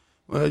 okay,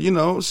 well, you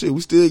know, shit,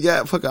 we still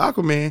got fucking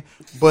Aquaman.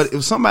 But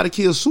if somebody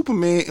kills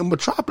Superman in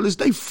Metropolis,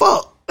 they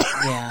fuck.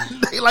 Yeah.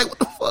 They like, what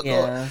the fuck?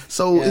 Yeah.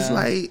 So it's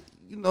like,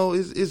 you know,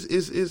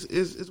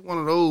 it's one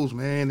of those,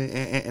 man,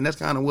 and that's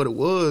kind of what it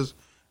was.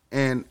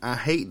 And I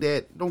hate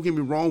that. Don't get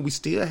me wrong, we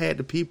still had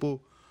the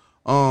people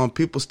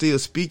still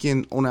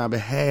speaking on our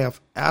behalf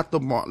after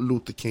Martin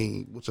Luther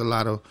King, which a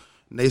lot of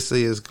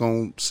naysayers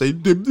gonna say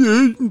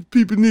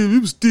people need, it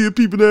was still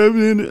people that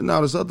and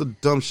all this other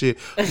dumb shit.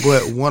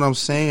 But what I'm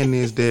saying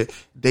is that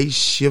they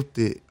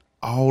shifted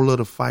all of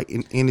the fight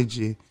and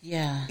energy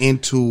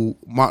into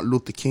Martin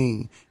Luther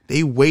King.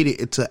 They waited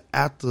until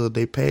after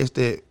they passed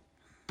that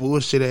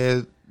bullshit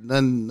ass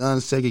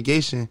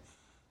non-segregation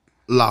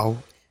law,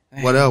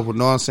 whatever,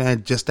 know what I'm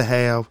saying, just to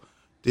have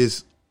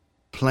this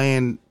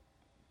planned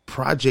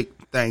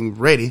project thing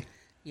ready.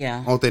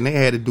 Yeah. Only thing they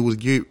had to do was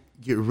get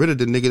rid of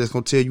the nigga that's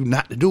gonna tell you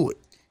not to do it.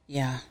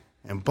 Yeah.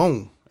 And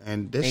boom.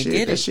 And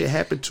that shit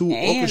happened too.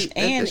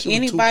 And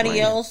anybody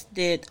else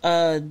that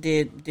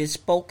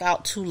spoke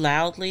out too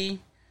loudly,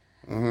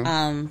 he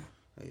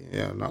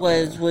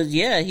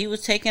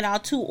was taken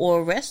out too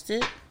or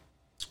arrested.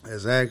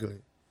 Exactly,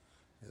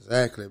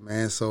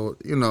 man. So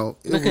you know,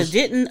 because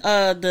didn't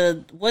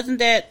the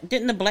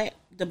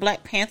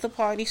Black Panther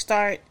Party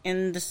start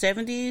in the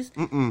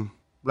 70s?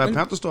 Black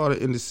Panther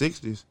started in the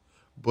 60s,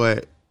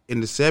 but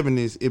in the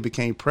 70s it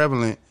became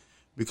prevalent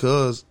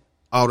because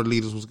all the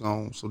leaders was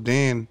gone. So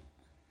then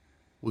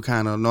we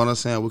kind of, know what I'm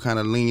saying, we kind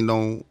of leaned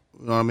on, you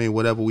know what I mean,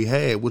 whatever we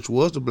had, which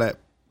was the Black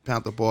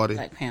Panther Party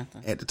at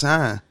the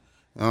time.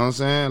 You know what I'm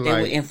saying? They were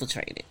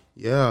infiltrated.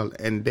 Yeah,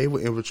 and they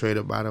were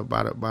infiltrated by the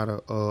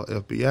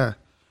FBI.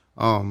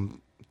 The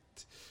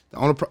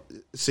only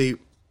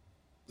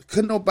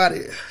couldn't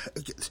nobody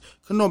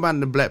in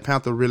the Black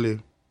Panther really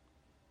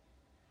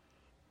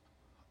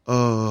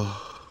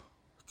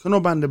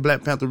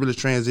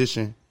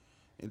transition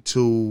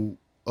into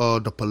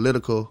the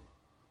political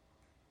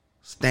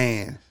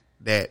stand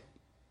that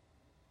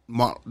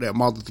Martin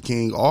Luther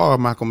King or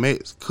Malcolm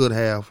X could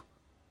have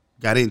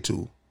got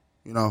into.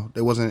 You know, they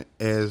wasn't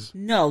as...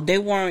 No, they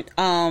weren't...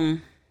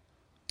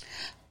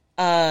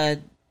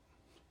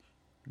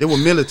 They were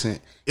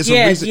militant. It's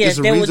a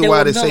reason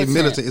why they say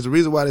militant. It's a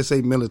reason why they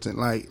say militant.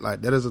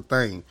 Like that is a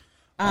thing.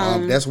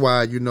 That's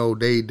why, you know,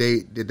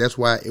 that's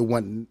why it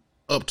wasn't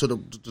up to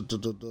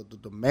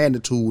the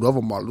magnitude of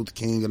a Martin Luther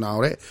King and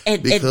all that.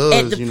 At the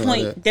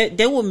point,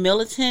 they were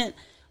militant,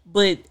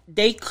 but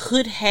they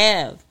could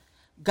have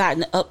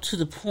gotten up to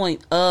the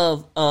point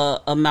of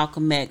a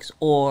Malcolm X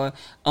or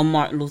a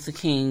Martin Luther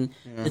King.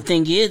 Yeah. The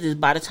thing is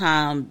by the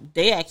time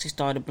they actually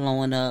started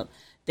blowing up,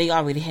 they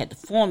already had the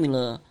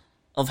formula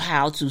of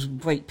how to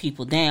break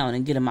people down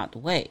and get them out the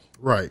way.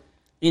 Right.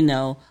 You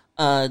know,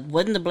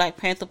 wasn't the Black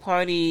Panther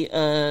Party,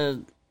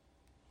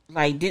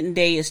 didn't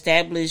they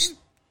establish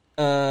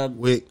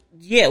WIC?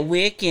 Yeah,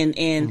 WIC and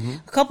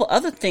a couple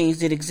other things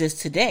that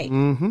exist today.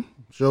 Mm-hmm.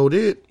 Sure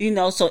did. You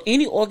know, so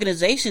any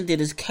organization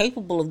that is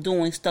capable of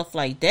doing stuff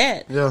like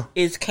that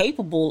is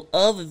capable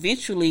of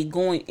eventually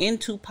going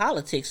into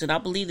politics. And I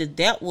believe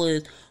that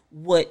was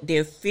what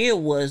their fear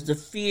was. The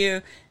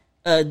fear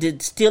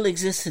that still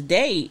exists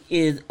today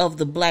is of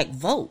the black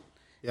vote.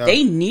 Yeah.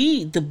 They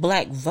need the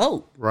black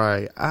vote.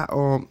 Right. I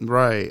love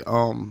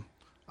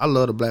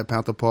the Black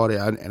Panther Party,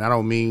 and I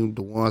don't mean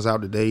the ones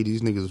out today.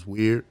 These niggas is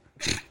weird.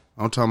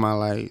 I'm talking about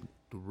like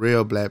the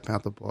real Black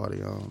Panther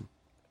Party.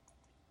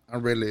 I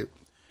really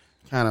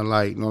kind of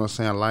like, you know what I'm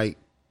saying? Like,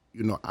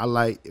 you know, I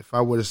like, if I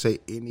were to say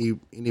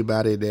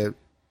anybody that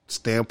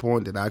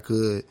standpoint that I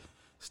could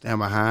stand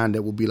behind,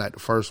 that would be like the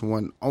first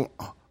one.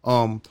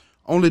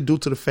 Only due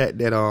to the fact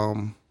that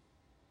I'll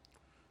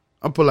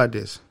put it like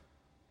this.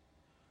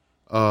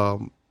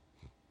 Martin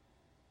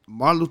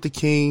Luther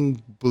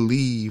King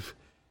believed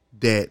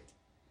that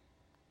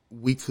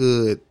we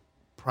could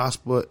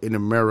prosper in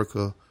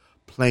America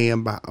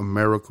playing by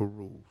America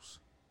rules.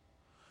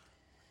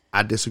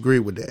 I disagree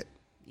with that.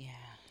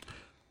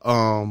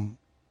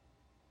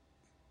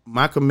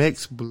 Malcolm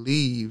X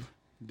believed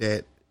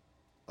that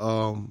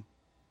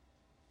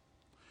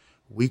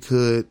we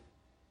could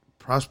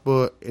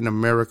prosper in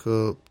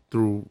America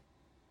through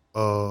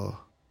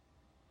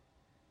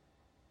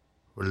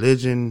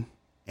religion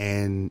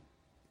and,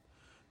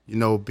 you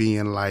know,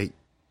 being like,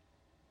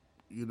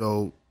 you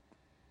know,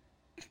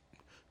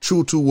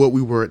 true to what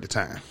we were at the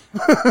time.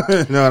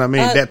 You know what I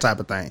mean? That type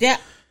of thing. You know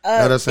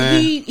what I'm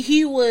saying?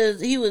 He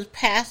was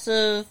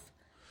passive.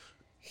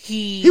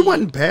 He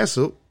wasn't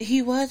passive.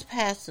 He was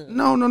passive.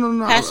 No.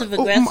 Passive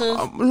aggressive.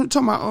 I'm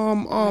talking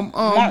about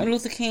Martin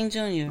Luther King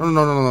Jr.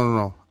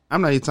 No.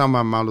 I'm not even talking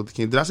about Martin Luther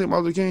King. Did I say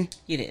Martin Luther King?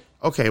 You did.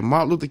 Okay,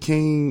 Martin Luther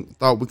King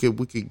thought we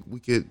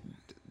could.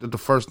 The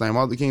first thing,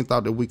 Martin Luther King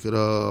thought that we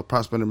could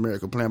prosper in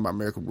America playing by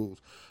American rules.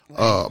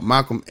 Right.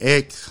 Malcolm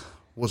X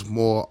was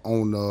more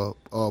on the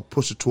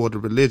pushing toward the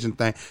religion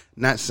thing.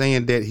 Not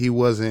saying that he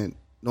wasn't,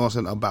 you know what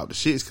I'm saying, about the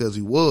shits, because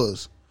he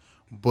was.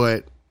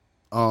 but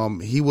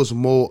he was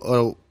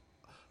more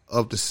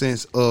of the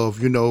sense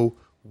of,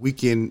 we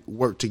can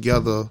work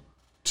together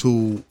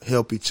to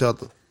help each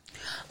other.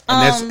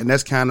 And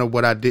that's kind of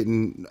what I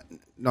didn't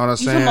know what I'm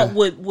saying. You talking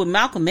about with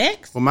Malcolm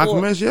X? With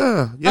Malcolm X,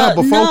 yeah. No.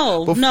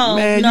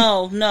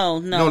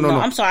 No.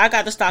 I'm sorry, I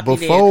got to stop you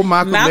there. Before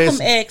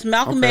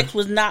Malcolm X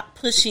was not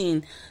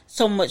pushing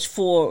so much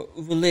for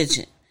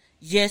religion.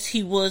 Yes,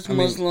 he was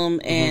Muslim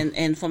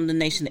and from the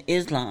Nation of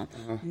Islam.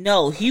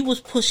 No, he was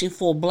pushing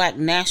for black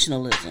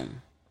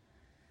nationalism.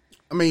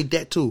 I mean,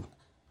 that too.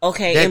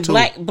 Okay, that and too.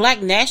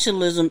 black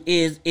nationalism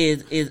is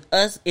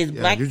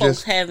black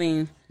folks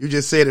having. You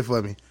just said it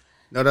for me.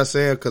 Know what I'm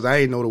saying? Because I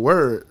ain't know the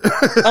word.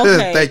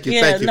 Okay, thank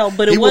you. No,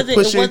 but it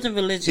wasn't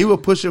religion. He was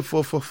pushing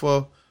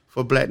for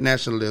black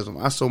nationalism.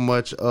 I so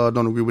much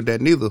don't agree with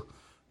that neither. You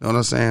know what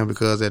I'm saying?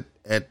 Because at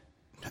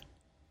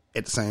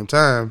the same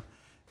time,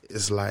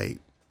 it's like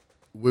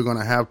we're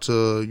gonna have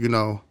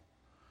to,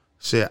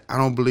 shit. I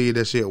don't believe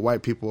that shit.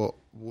 White people.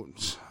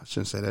 I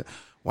shouldn't say that.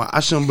 Well,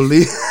 I shouldn't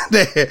believe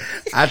that.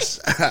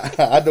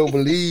 I don't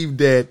believe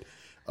that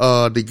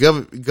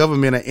the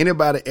government or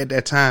anybody at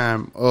that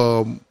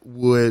time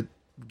would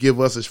give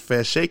us a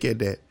fair shake at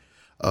that.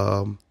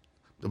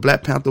 The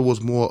Black Panther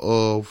was more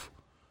of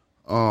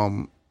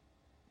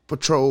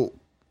patrol.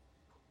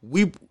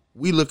 We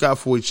look out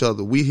for each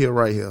other. We here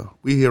right here.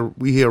 We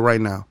here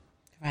right now.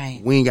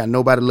 Right. We ain't got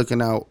nobody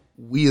looking out.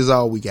 We is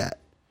all we got.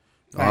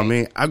 You know what I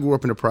mean? I grew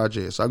up in the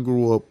projects. By the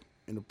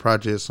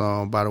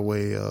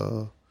way,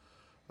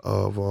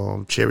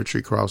 of Cherry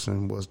Tree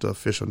Crossing was the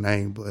official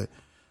name, but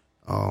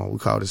we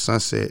called it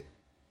Sunset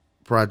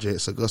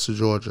Projects, Augusta,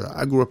 Georgia.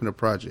 I grew up in the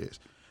projects,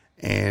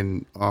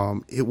 and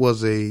it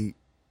was a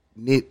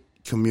knit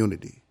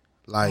community.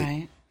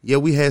 Like, yeah,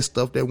 we had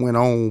stuff that went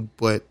on,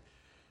 but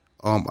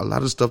a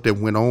lot of stuff that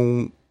went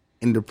on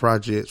in the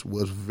projects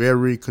was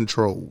very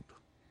controlled.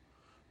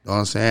 You know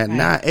what I'm saying? Right.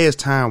 Now, as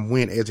time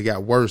went, as it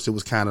got worse, it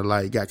was kind of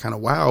like, got kind of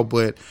wild,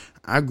 but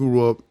I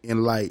grew up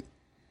in like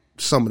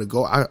some of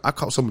the I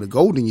caught some of the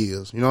golden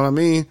years. You know what I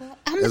mean? Well,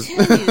 I'm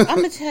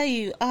gonna tell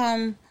you.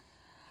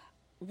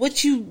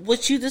 What you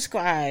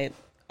describe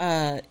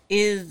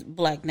is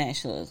black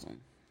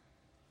nationalism.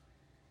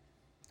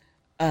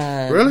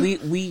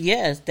 Really?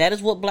 Yes, that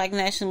is what black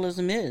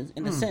nationalism is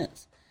in a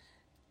sense.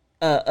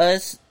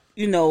 Us,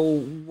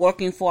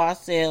 working for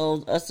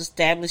ourselves, us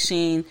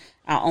establishing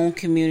our own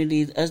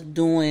communities, us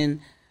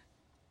doing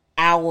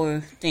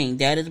our thing.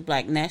 That is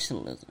black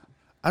nationalism.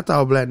 I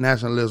thought black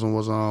nationalism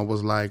was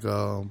like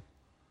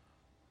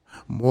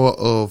more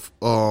of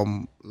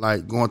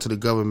like going to the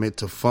government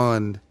to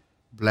fund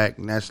black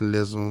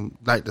nationalism,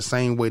 like the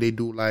same way they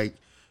do like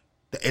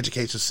the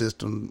education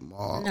system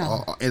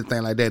or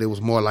anything like that. It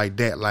was more like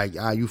that, like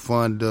you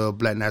fund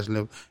black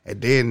nationalism,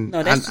 and then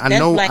I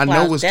know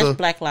it's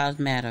Black Lives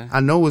Matter.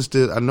 I know it's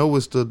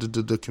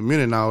the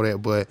community and all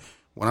that, but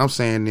what I'm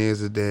saying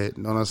is that,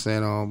 you know what I'm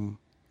saying,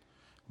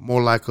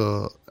 more like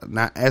a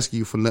not asking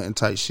you for nothing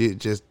type shit,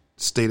 just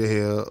stay the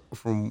hell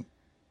from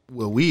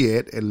where we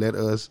at and let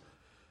us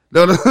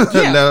let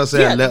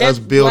us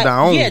build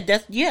our own.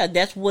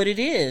 That's what it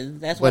is.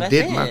 That's what I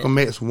said. But did Malcolm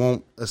X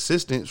want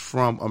assistance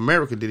from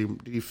America?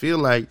 Did he feel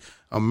like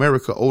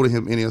America owed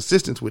him any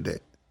assistance with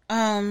that?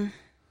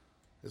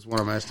 That's what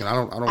I'm asking.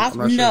 I'm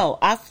not sure.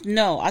 I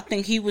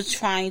think he was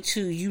trying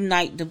to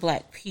unite the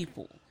black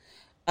people.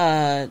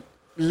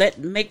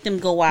 Make them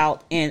go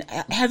out and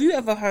have you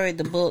ever heard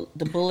the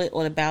bullet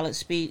or the ballot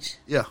speech?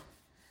 Yeah.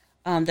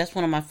 That's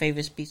one of my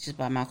favorite speeches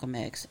by Malcolm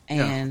X,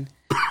 and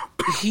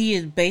he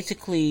is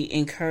basically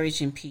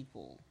encouraging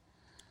people,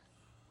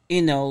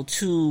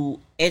 to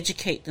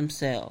educate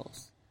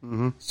themselves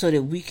so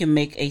that we can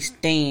make a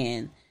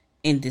stand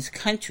in this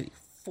country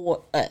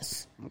for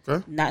us.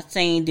 Okay. Not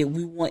saying that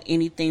we want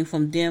anything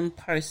from them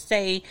per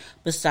se,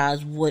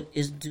 besides what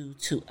is due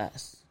to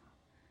us.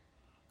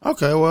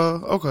 Okay,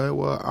 well,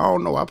 I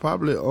don't know. I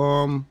probably,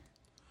 I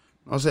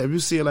say if you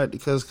see it like,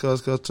 because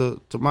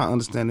to my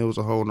understanding, it was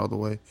a whole nother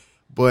way.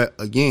 But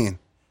again,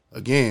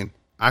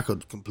 I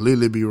could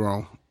completely be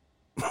wrong.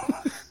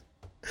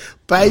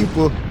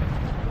 People,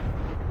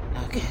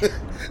 okay.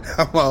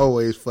 I'm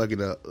always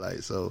fucking up, like,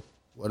 so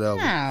whatever.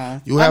 Yeah.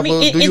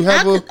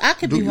 I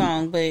could be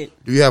wrong, but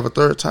do you have a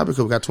third topic?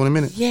 We got 20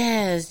 minutes.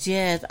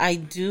 Yes, I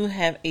do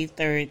have a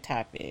third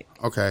topic.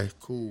 Okay,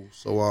 cool.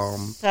 So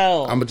I'm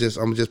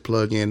gonna just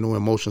plug in No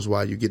Emotions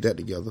while you get that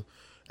together.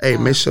 Hey,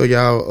 make sure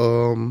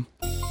y'all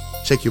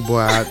check your boy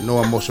out, No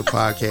Emotion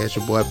Podcast.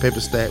 Your boy Paper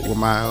Stack with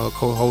my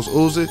co-host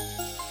Uzi.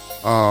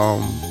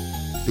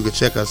 You can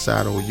check us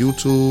out on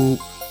YouTube.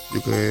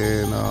 You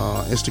can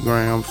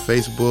Instagram,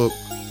 Facebook.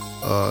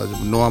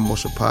 No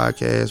Emotion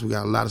Podcast. We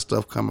got a lot of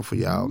stuff coming for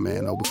y'all,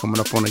 man. We're coming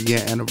up on a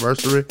year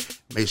anniversary.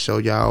 Make sure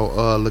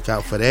y'all look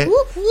out for that.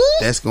 Whoop, whoop.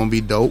 That's gonna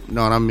be dope.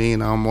 Know what I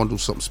mean? I'm gonna do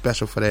something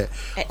special for that.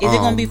 Is it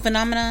gonna be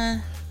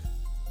Phenomenon?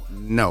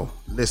 No.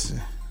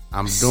 Listen,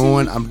 I'm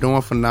doing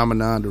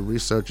Phenomenon. The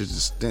research is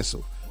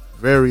extensive,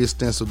 very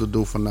extensive to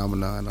do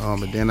Phenomenon.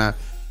 And then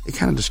it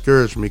kind of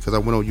discouraged me because I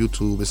went on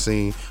YouTube and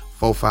seen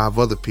 4 or 5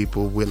 other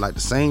people with like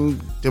the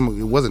same demo.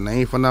 It wasn't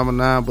name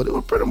phenomenon, but it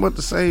was pretty much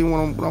the same what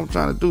I'm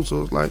trying to do.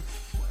 So it's like,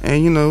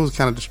 and it was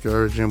kind of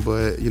discouraging,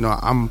 but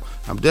I'm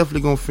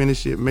definitely gonna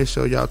finish it. Make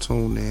sure y'all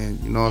tune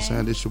in. You know what I'm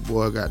saying? This your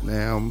boy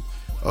goddamn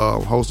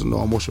hosting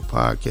No Emotion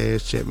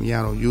Podcast. Check me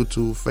out on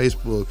YouTube,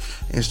 Facebook,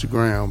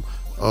 Instagram.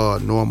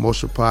 No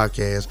Emotion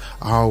Podcast.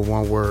 All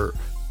one word.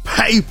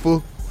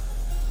 Paper.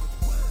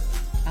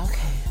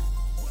 Okay.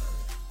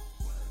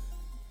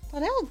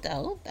 Well, that was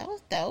dope. That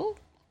was dope.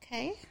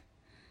 Okay.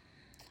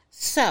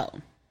 So,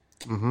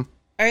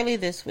 early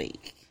this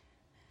week,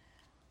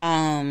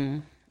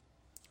 I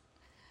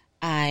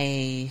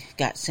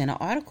got sent an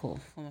article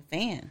from a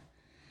fan.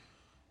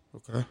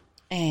 Okay.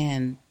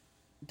 And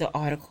the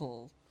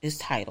article is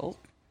titled,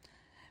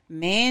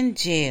 "Man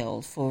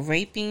Jailed for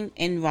Raping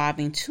and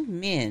Robbing 2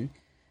 Men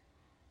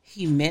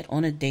He Met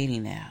on a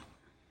Dating App."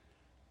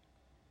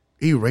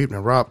 He raped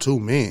and robbed 2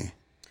 men.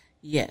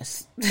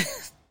 Yes.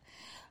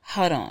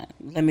 Hold on.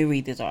 Let me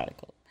read this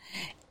article.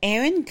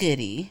 Aaron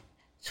Goody,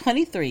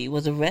 23,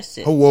 was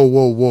arrested. Oh,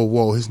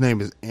 whoa. His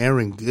name is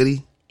Aaron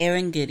Goody?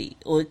 Aaron Goody.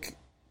 Or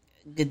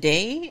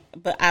Goody,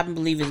 but I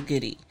believe it's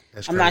Goody.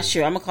 I'm not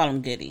sure. I'm going to call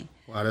him Goody.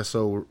 Wow, that's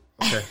so...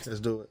 Okay, let's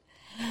do it.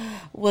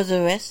 Was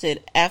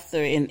arrested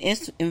after an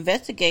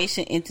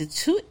investigation into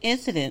 2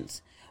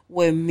 incidents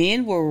where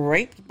men were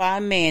raped by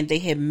a man they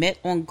had met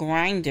on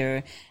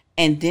Grindr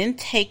and then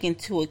taken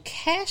to a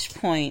cash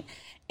point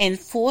and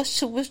forced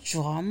to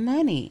withdraw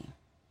money.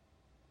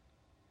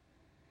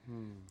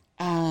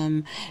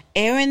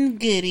 Aaron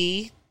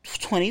Goody,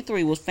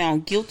 23, was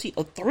found guilty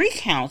of 3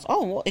 counts.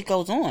 Oh, well, it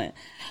goes on.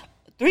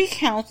 3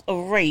 counts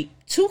of rape,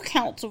 2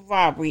 counts of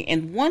robbery,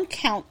 and 1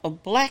 count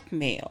of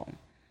blackmail.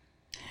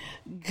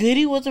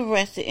 Goody was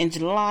arrested in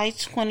July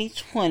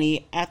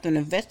 2020 after an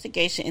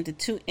investigation into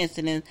 2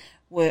 incidents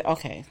where...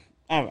 Okay,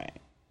 all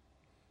right.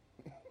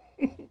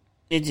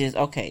 It just...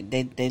 Okay,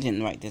 they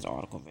didn't write this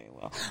article very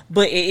well.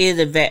 But it is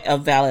a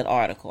valid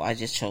article. I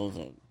just chose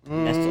a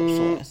messed up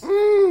source.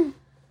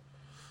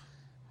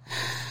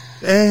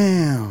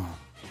 Damn.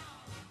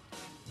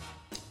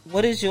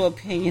 What is your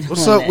opinion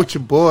What's on up that? with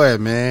your boy,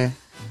 man?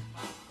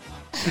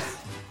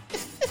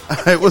 All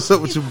right, what's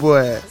up with your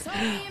boy?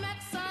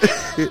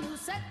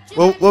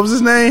 What was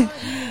his name?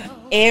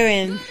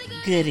 Aaron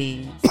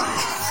Goody.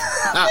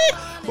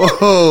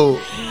 Whoa.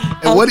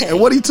 And Okay.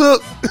 what he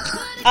took?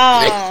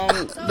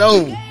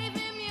 No.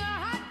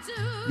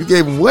 You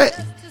gave him what?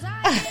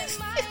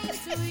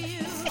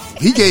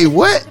 He gave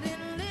what?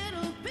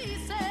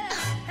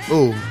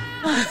 Oh.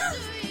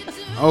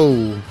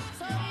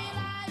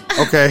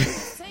 Okay.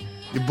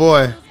 Your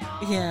boy.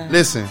 Yeah.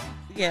 Listen.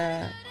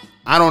 Yeah.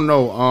 I don't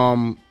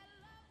know.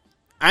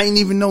 I ain't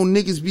even know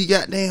niggas be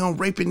goddamn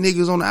raping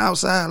niggas on the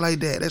outside like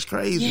that. That's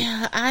crazy.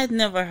 Yeah, I'd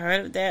never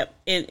heard of that.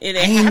 It I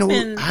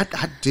happened.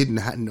 I did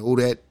not know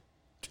that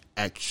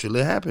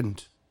actually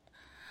happened.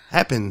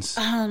 Happens.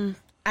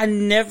 I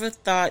never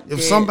thought If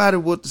that... somebody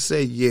were to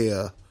say,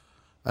 yeah,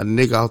 a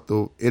nigga off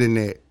the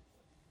internet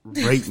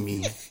raped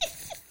me,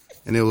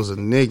 and it was a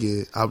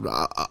nigga,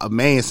 a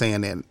man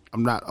saying that,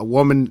 I'm not a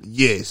woman,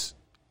 yes,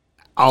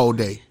 all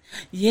day.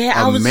 Yeah,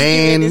 I was just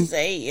getting ready to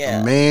say,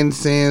 yeah. A man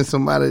saying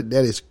somebody,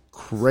 that is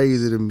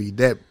crazy to me.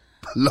 That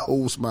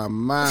blows my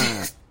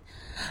mind.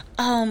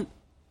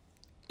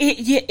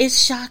 It's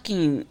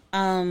shocking.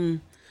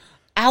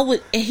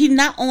 He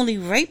not only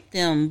raped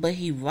them, but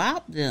he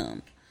robbed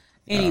them.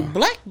 And he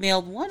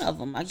blackmailed one of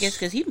them, I guess,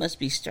 because he must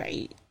be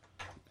straight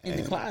in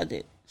the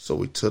closet.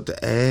 So he took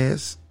the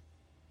ass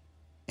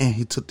and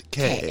he took the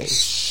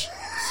cash.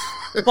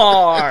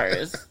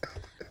 Bars.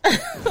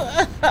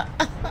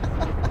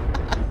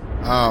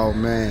 Oh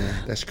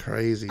man, that's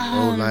crazy.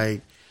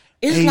 Like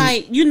It's hey,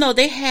 like,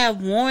 they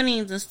have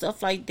warnings and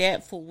stuff like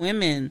that for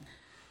women,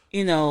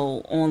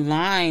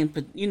 online,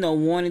 but,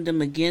 warning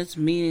them against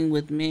meeting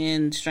with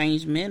men,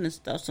 strange men and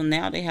stuff. So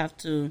now they have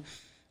to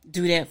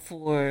do that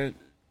for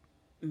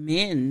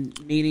men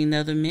meeting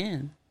other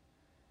men.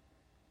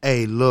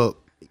 Hey,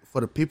 look,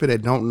 for the people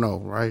that don't know,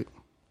 right?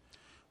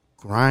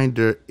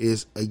 Grindr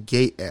is a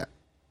gay app.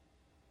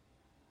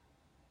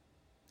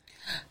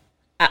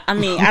 I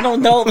mean, I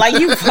don't know. Like,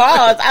 you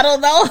paused. I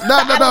don't know. No.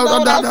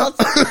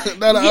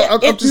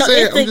 I'm just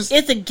saying.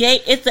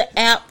 It's an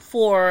app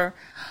for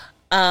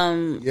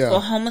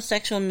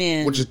homosexual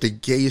men. Which is the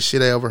gayest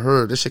shit I ever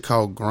heard. This shit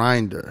called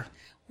Grindr.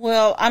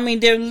 Well, I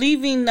mean, they're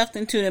leaving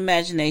nothing to the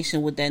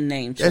imagination with that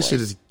name choice. That shit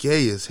is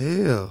gay as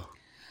hell.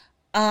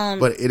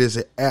 But it is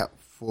an app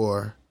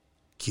for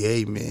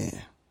gay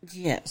men.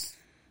 Yes.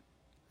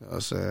 You know what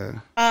I'm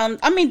saying?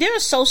 I mean, there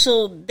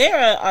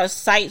are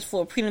sites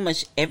for pretty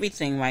much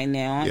everything right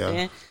now, aren't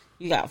there?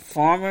 You got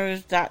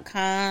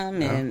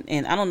farmers.com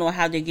and I don't know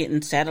how they're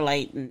getting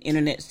satellite and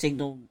internet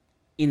signal,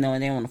 and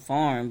they're on a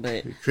farm,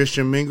 but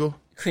Christian Mingle,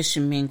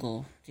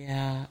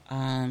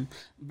 yeah.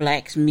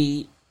 Blacks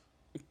Meat.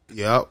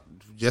 Yep,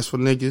 just for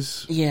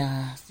niggas.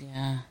 Yeah.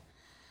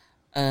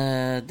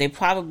 They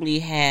probably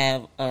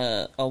have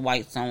a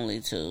whites only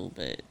too,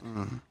 but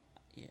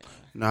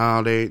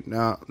No, they ain't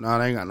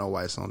got no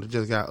whites on. They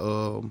just got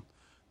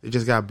They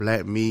just got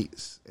black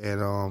meats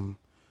and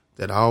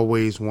that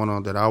always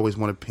want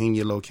to ping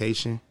your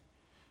location.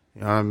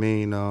 You know what I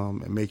mean?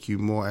 And make you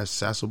more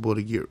accessible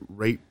to get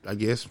raped, I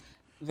guess.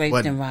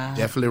 Raped and robbed.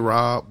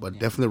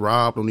 Definitely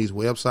robbed on these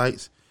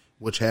websites,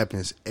 which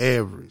happens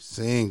every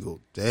single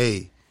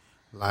day.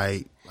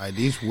 Like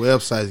these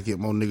websites get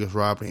more niggas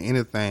robbed than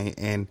anything,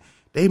 and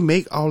they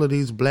make all of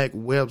these black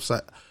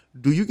websites.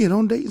 Do you get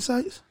on dating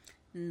sites?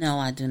 No,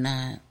 I do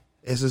not.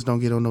 Essence don't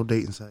get on no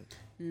dating sites.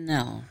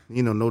 No.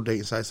 You know, no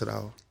dating sites at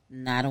all.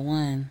 Not a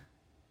one.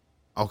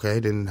 Okay,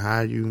 then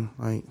how you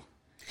like?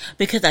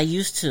 Because I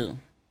used to.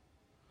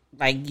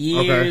 Like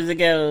years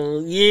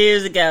ago.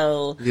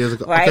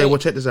 Right? Okay, well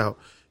check this out.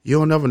 You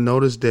don't ever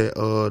notice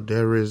that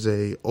there is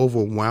a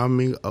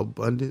overwhelming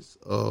abundance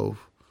of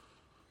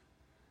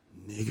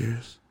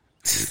niggers.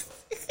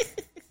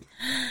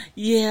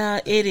 Yeah,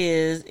 it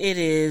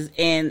is.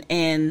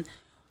 And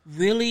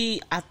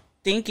really I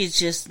think it's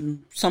just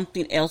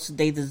something else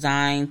they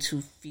designed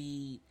to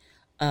feed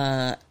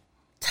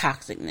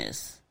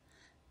toxicness.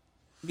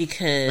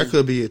 Because that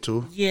could be it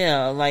too.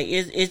 Yeah, like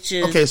it's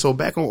just okay. So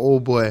back on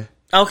old boy.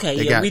 Okay,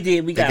 yeah,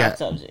 we got our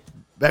subject.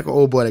 Back on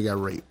old boy that got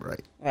raped,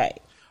 right? Right.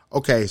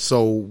 Okay,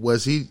 so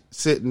was he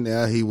sitting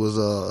there? He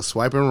was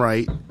swiping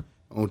right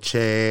on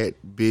Chad,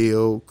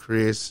 Bill,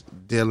 Chris,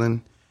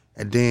 Dylan,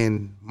 and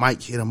then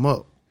Mike hit him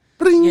up.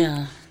 Bring.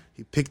 Yeah.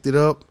 He picked it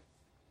up.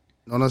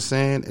 You know what I'm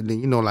saying? And then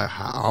you know, like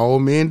how all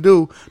men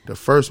do, the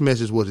first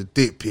message was a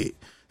dick pic.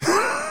 You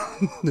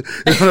know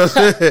what I'm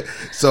saying?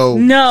 So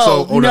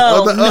no.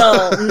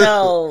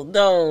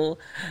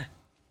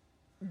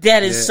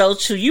 That is so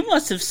true. You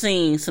must have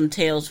seen some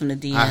tales from the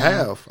DM.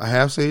 I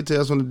have seen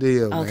tales from the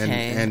DM.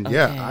 Okay, and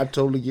yeah, I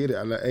totally get it.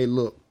 I'm like, hey,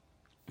 look,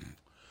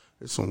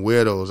 there's some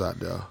weirdos out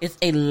there. It's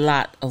a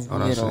lot of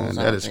weirdos out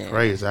there. That is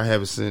crazy. I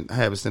haven't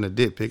seen a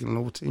dick pic in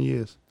over 10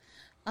 years.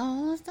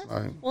 Oh,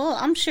 well,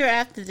 I'm sure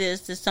after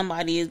this, that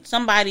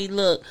somebody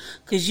look,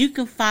 because you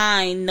can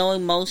find No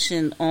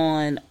Emotion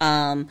on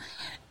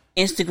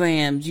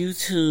Instagram,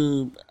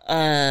 YouTube,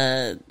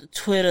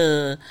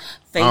 Twitter,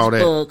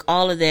 Facebook,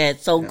 all of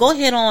that. So go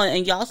ahead on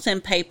and y'all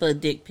send Paper a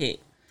dick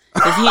pic.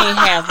 Because he ain't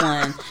have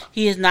one.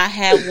 He has not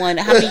had one.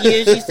 How many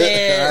years you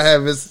said?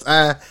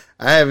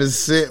 I haven't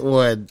sent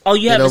one. Oh,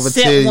 you haven't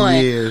sent one?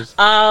 Years.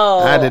 Oh.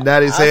 I did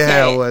not even say I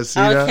had one. See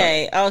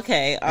okay.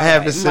 I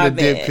haven't sent a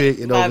dick pic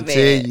in over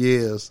 10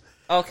 years.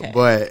 Okay.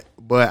 But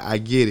I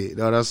get it. You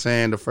know what I'm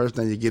saying? The first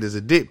thing you get is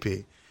a dick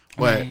pic.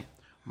 But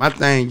my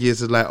thing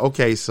is like,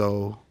 okay,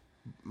 so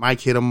Mike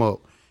hit him up.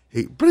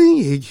 He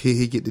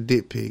get the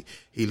dick pic.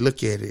 He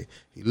look at it.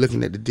 He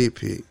looking at the dick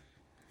pic.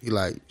 He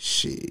like,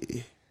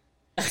 shit.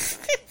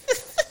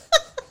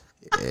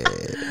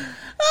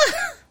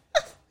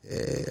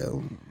 Yeah,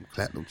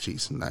 clap them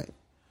cheeks tonight.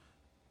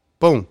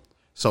 Boom.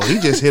 So he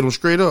just hit him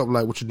straight up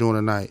like, what you doing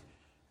tonight?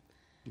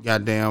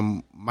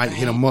 Goddamn, Mike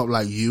hit him up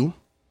like, you.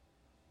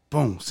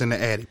 Boom, send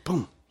the addy.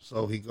 Boom.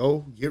 So he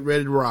go, get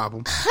ready to rob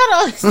him.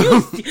 Hold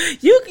on.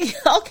 You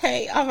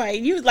okay, all right.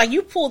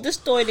 You pulled this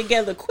story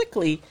together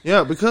quickly.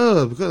 Yeah,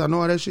 because I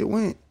know how that shit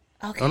went.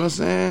 Okay. You know what I'm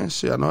saying?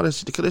 Shit, I know that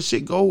shit, because that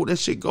shit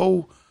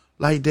go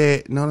like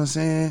that, you know what I'm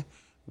saying?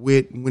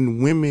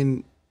 When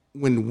women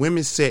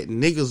set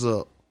niggas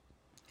up,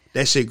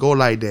 that shit go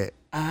like that.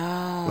 Oh.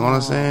 You know what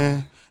I'm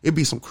saying? It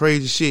be some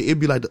crazy shit. It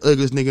be like the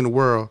ugliest nigga in the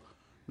world.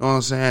 You know what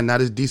I'm saying? Now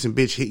this decent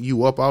bitch hit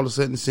you up all of a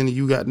sudden, sending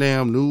you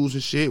goddamn news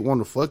and shit,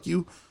 want to fuck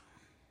you.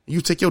 You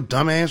take your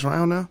dumb ass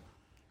around now?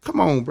 Come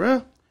on,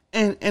 bruh.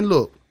 And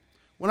look,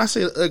 when I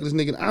say the ugliest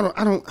nigga,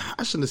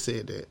 I shouldn't have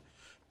said that.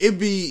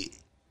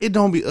 It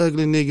don't be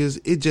ugly niggas.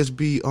 It just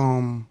be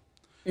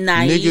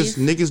naive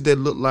niggas that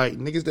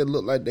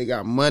look like they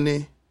got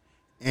money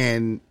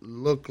and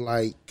look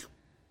like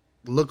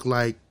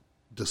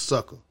the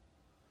sucker.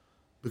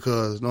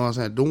 Because you know what I'm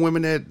saying, them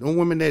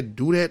women that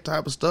do that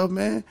type of stuff,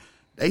 man,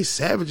 they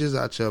savages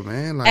out here,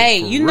 man. Like, hey,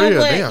 you know real,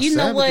 what? You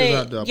know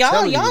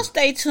what? Y'all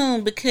stay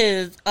tuned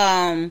because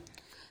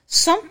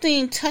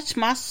something touched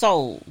my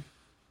soul.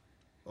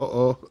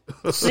 So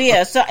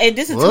yeah, and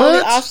this is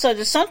totally off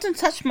subject. Something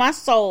touched my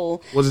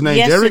soul. Was his name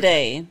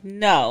yesterday? Derek?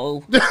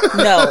 No.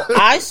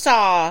 I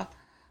saw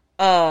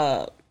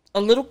a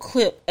little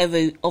clip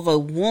of a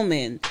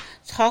woman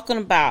talking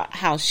about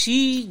how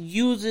she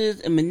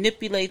uses and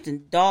manipulates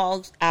and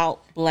dogs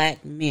out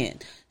black men.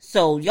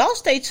 So y'all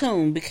stay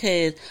tuned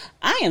because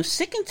I am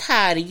sick and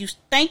tired of you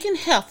stinking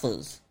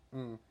heifers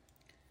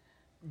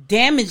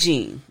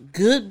damaging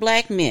good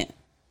black men.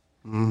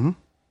 Mm-hmm.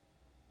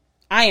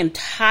 I am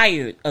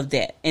tired of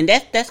that. And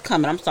that's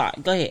coming. I'm sorry.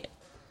 Go ahead.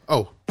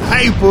 Oh,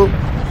 paper.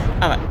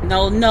 All right.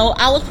 No.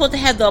 I was supposed to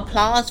have the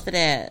applause for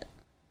that.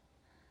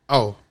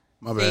 Oh,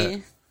 my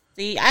bad.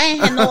 See, I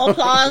ain't had no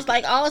applause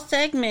like all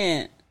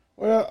segment.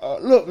 Well,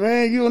 look,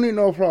 man, you don't need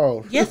no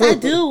applause. Yes, I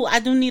do. I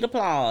do need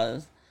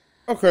applause.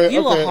 Okay,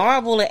 you are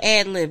horrible at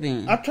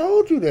ad-libbing. I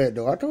told you that,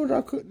 though. I told you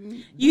I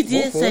couldn't. You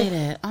did say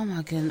that. Oh,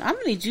 my goodness. I'm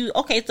going to need you.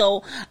 Okay,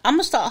 so I'm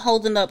going to start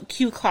holding up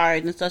cue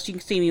cards and stuff so you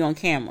can see me on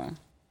camera.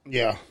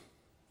 Yeah.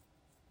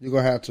 You're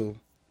going to have to.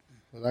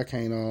 Because I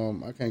can't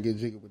get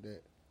jiggy with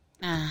that.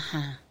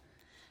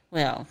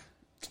 Well,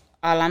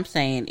 all I'm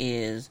saying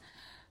is,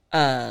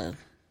 I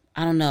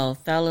don't know,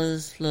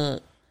 fellas.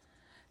 Look,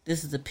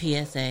 this is a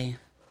PSA.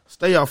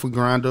 Stay off of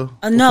Grindr.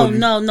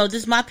 No.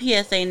 This is my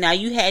PSA. Now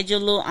you had your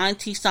little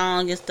auntie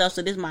song and stuff,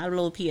 so this is my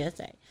little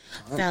PSA.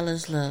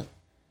 Fellas, look,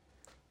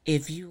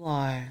 if you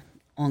are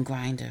on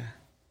Grindr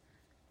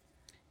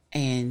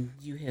and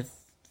you have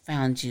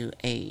found you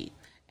a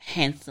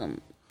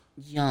handsome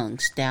young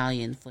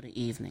stallion for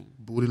the evening,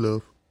 booty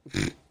love,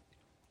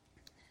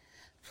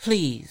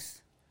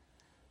 please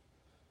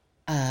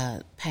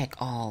pack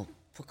all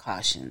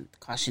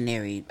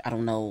precautionary, I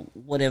don't know,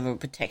 whatever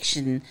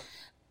protection,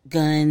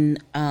 gun.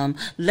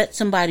 Let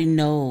somebody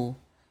know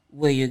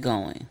where you're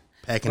going.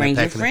 Bring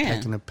your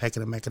friend.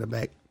 Packing the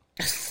back.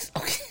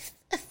 Okay.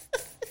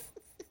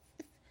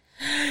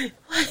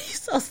 Why are you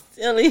so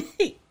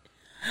silly?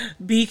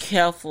 Be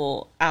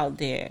careful out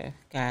there,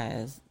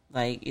 guys.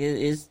 Like,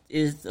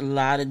 it's a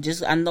lot of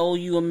just, I know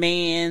you a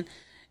man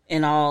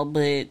and all,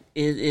 but it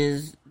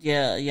is,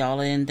 yeah, y'all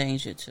are in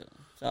danger too.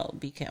 So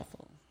be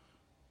careful.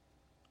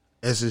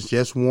 Essence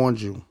just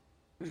warned you.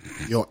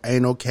 Your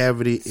anal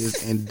cavity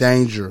is in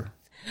danger.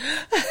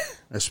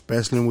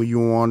 Especially when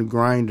you're on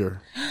Grindr.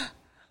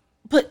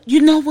 But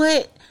you know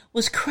what?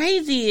 What's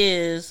crazy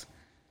is,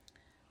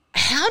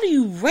 how do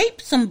you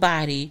rape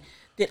somebody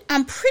that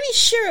I'm pretty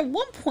sure at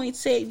one point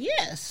said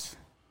yes?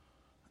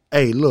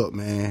 Hey, look,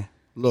 man.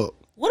 Look.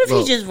 What if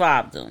he just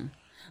robbed them?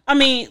 I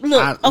mean,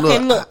 look. I'm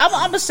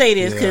going to say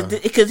this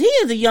because he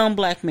is a young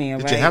black man,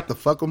 right? Did you have to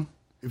fuck him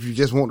if you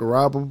just want to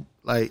rob him?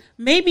 Like,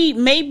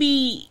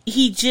 maybe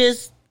he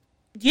just,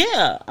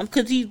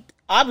 because he's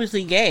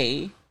obviously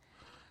gay.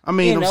 I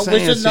mean, which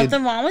is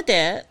nothing wrong with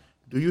that.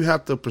 Do you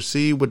have to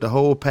proceed with the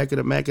whole pack of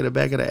the mac at the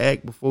back of the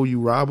act before you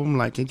rob him?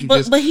 Like, can't you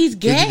but he's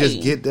gay. Can't you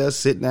just get there,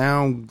 sit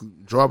down,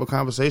 draw up a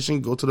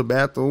conversation, go to the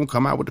bathroom,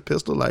 come out with the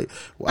pistol? Like,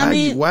 why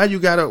you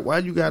gotta?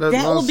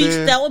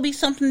 That would be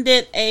something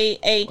that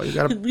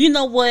you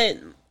know what?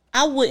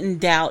 I wouldn't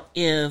doubt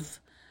if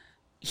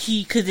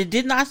because it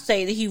did not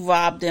say that he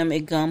robbed them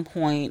at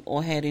gunpoint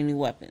or had any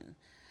weapons.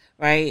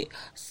 Right,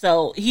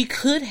 so he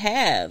could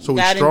have. So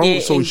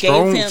he's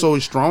strong. So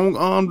he's strong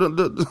on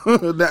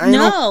the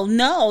anal.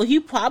 No, he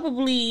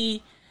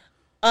probably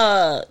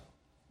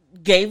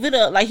gave it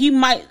up. Like, he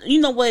might.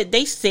 You know what?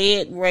 They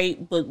said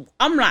rape, but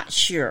I'm not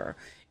sure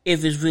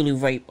if it's really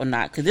rape or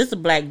not. Because it's a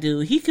black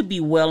dude. He could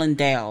be well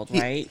endowed,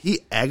 right?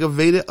 He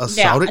aggravated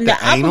assaulted the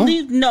anal.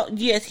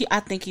 I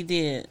think he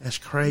did. That's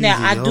crazy.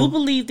 Now I do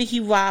believe that he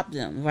robbed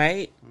them,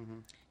 right? Mm-hmm.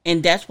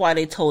 And that's why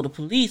they told the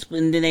police.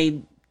 And then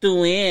they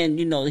threw in,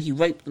 he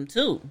raped them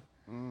too.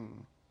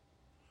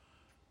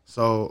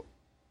 So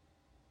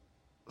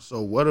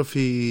what if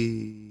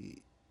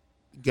he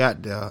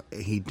got there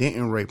and he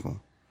didn't rape him?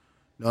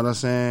 You know what I'm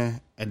saying?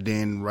 And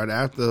then right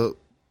after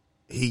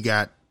he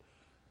got,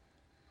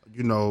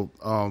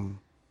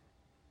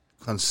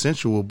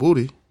 consensual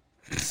booty,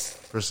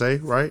 per se,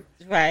 right?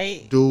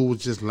 Right. Dude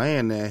was just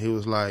laying there. He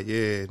was like,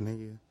 yeah,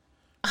 nigga.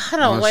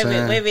 Hold on, wait a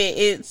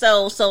minute.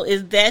 So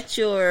is that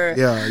your?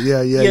 Yeah.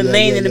 You're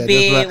laying in the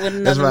bed with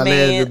another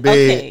man.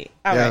 Okay,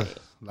 all right.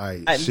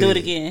 Like, do it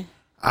again.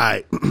 All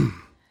right.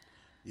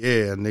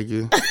 Yeah,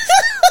 nigga.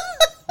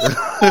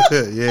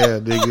 Yeah,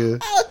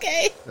 nigga.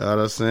 Okay. You know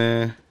what I'm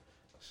saying?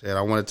 Shit,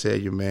 I want to tell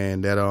you,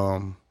 man, that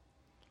I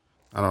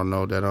don't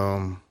know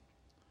that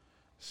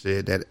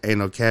said that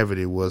anal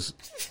cavity was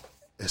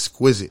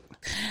exquisite.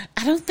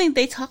 I don't think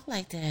they talk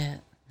like that.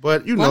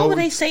 But why would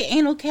they say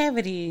anal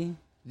cavity?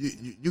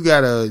 You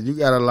gotta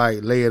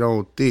like lay it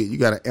on thick. You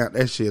gotta amp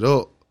that shit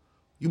up.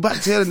 You about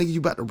to tell the nigga you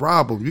about to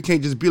rob him. You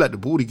can't just be like the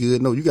booty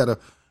good. No, you gotta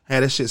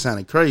have that shit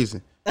sounding crazy.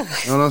 You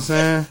know what I'm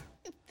saying?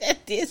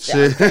 That did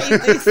sound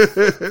crazy.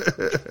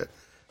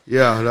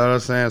 Yeah, you know what I'm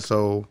saying?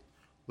 So,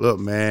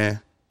 look,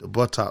 man, the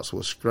buttocks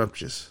was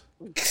scrumptious.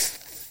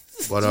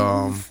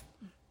 But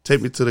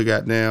take me to the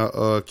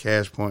goddamn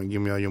cash point and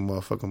give me all your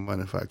motherfucking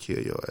money if I kill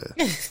your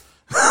ass.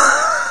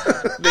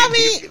 I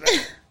mean,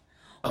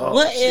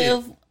 what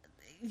if?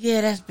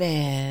 Yeah, that's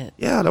bad.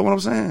 Yeah, that's what I'm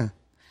saying.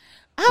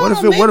 What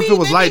if it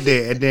was like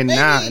that, and then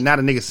now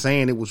the nigga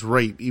saying it was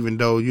rape, even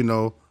though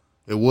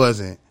it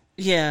wasn't.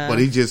 Yeah, but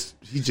he just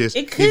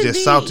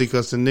salty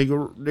because the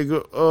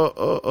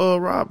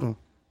nigga robbed him.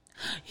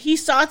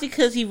 He's salty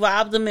because he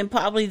robbed him and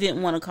probably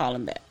didn't want to call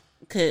him back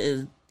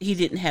because he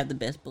didn't have the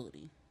best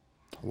booty.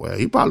 Well,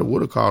 he probably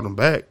would have called him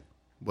back.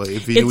 But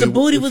if the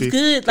booty was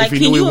good, like,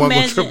 can you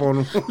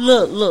imagine?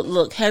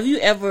 Look. Have you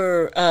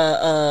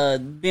ever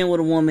been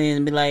with a woman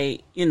and be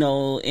like,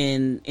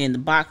 and the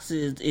box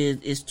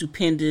is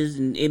stupendous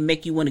and it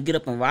make you want to get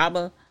up and rob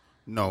her?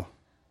 No.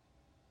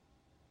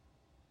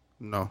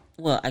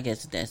 Well, I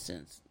guess in that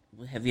sense,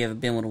 have you ever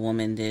been with a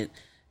woman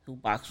whose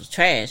box was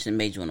trash and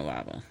made you want to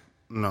rob her?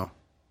 No.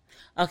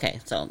 Okay,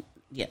 so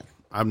yeah,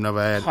 I've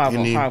never had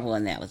horrible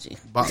analogy.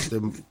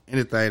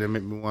 Anything that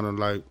make me want to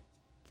like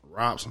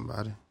rob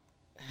somebody.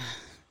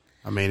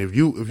 I mean, if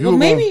you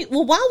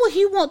why would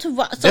he want to?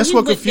 So that's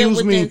what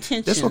confused me.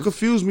 That's what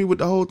confused me with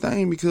the whole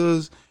thing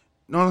because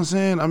know what I'm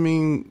saying? I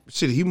mean,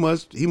 shit, he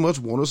must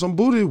wanted some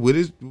booty with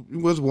his. He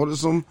must wanted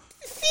some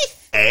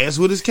ass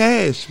with his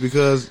cash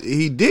because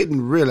he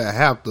didn't really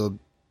have to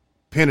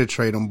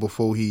penetrate him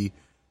before he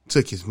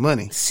took his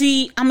money.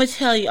 See, I'm gonna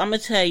tell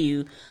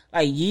you,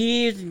 like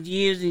years and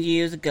years and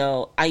years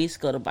ago, I used to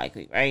go to Bike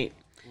Week, right?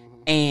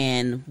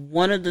 And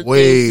one of the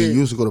things you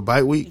used to go to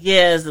Bike Week?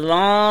 Yes, a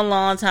long,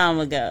 long time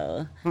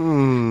ago.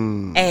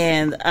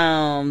 And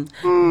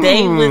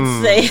they would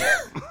say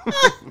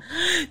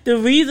the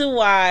reason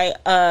why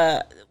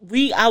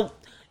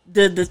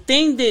the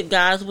thing that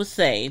guys would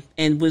say,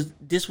 and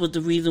this was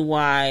the reason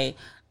why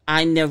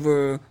I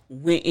never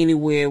went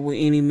anywhere with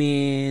any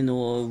men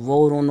or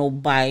rode on no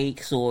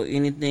bikes or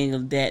anything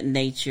of that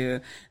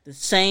nature. The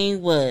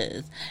saying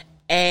was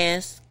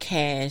ass,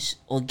 cash,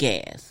 or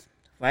gas,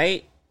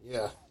 right?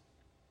 Yeah.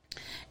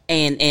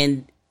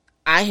 And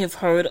I have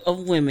heard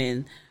of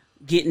women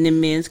getting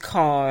in men's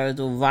cars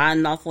or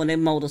riding off on their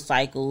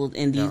motorcycles,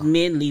 and these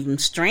men leave them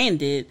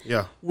stranded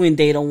when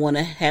they don't want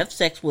to have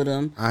sex with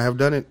them. I have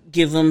done it.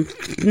 Give them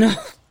no.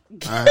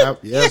 I have.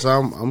 Yes,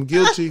 I'm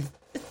guilty.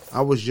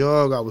 I was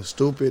young. I was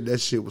stupid. That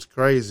shit was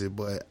crazy.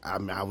 But I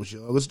mean, I was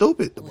young and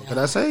stupid. What can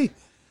I say?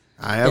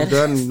 I have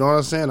done. You know what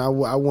I'm saying? I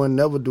would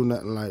never do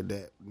nothing like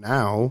that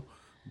now.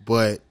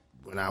 But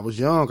when I was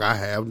young, I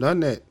have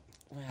done that.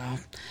 Well,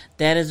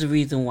 that is the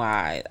reason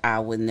why I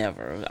would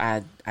never.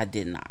 I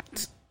did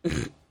not.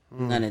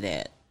 None of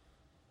that.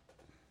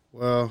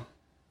 Well,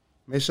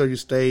 make sure you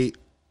stay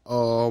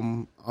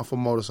off of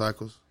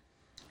motorcycles.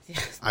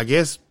 Yes. I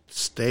guess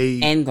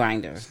stay and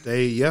Grindr.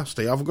 Stay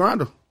off of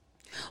Grindr.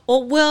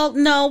 Oh well,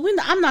 no,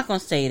 I'm not gonna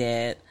say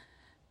that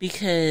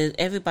because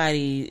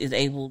everybody is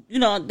able. You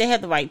know, they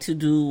have the right to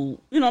do.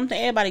 You know, what I'm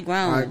saying, everybody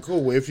ground. All right,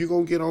 cool. Well, if you're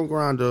gonna get on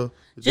Grindr,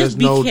 just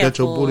know that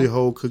your booty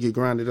hole could get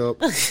grinded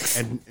up,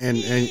 and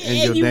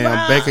your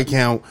damn bank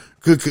account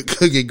could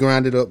get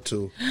grinded up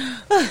too.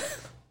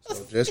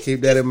 So just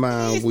keep that in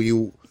mind when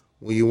you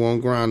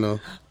on Grindr.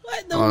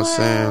 What the world? I'm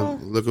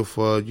saying, looking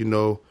for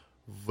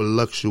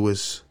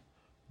voluptuous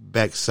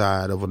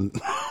backside of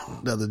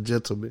another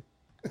gentleman.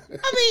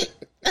 I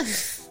mean,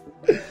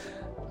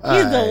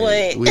 you know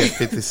what? We have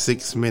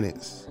 56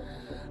 minutes.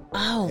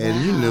 Oh, and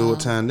wow. You know what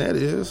time that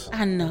is.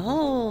 I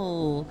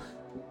know.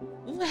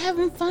 We were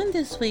having fun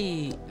this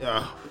week.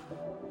 Yeah.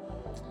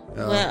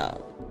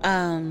 Well,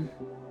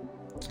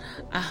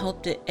 I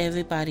hope that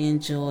everybody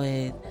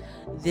enjoyed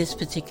this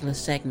particular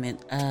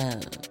segment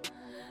of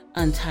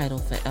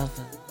Untitled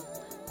Forever.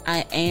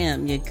 I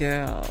am your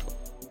girl,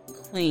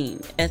 Queen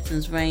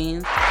Essence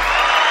Reigns.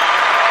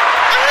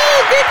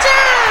 Good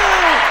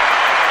job!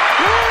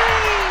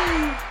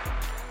 Yay!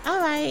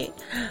 Alright.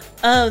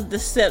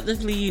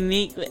 Deceptively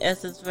Unique with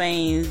Essence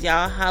Reigns.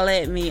 Y'all holla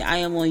at me. I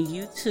am on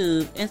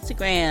YouTube,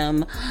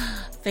 Instagram,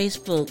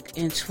 Facebook,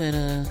 and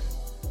Twitter.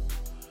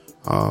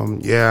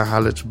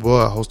 Holla at your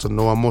boy. I host a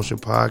No Emotion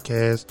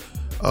podcast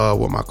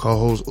with my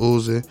co-host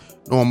Uzi.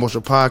 No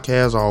Emotion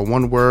podcast, all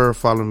one word.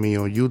 Follow me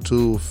on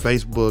YouTube,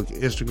 Facebook,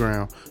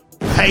 Instagram,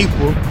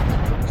 paper.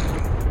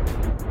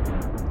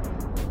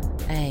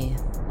 Hey,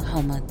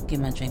 hold my, get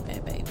my drink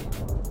back, baby.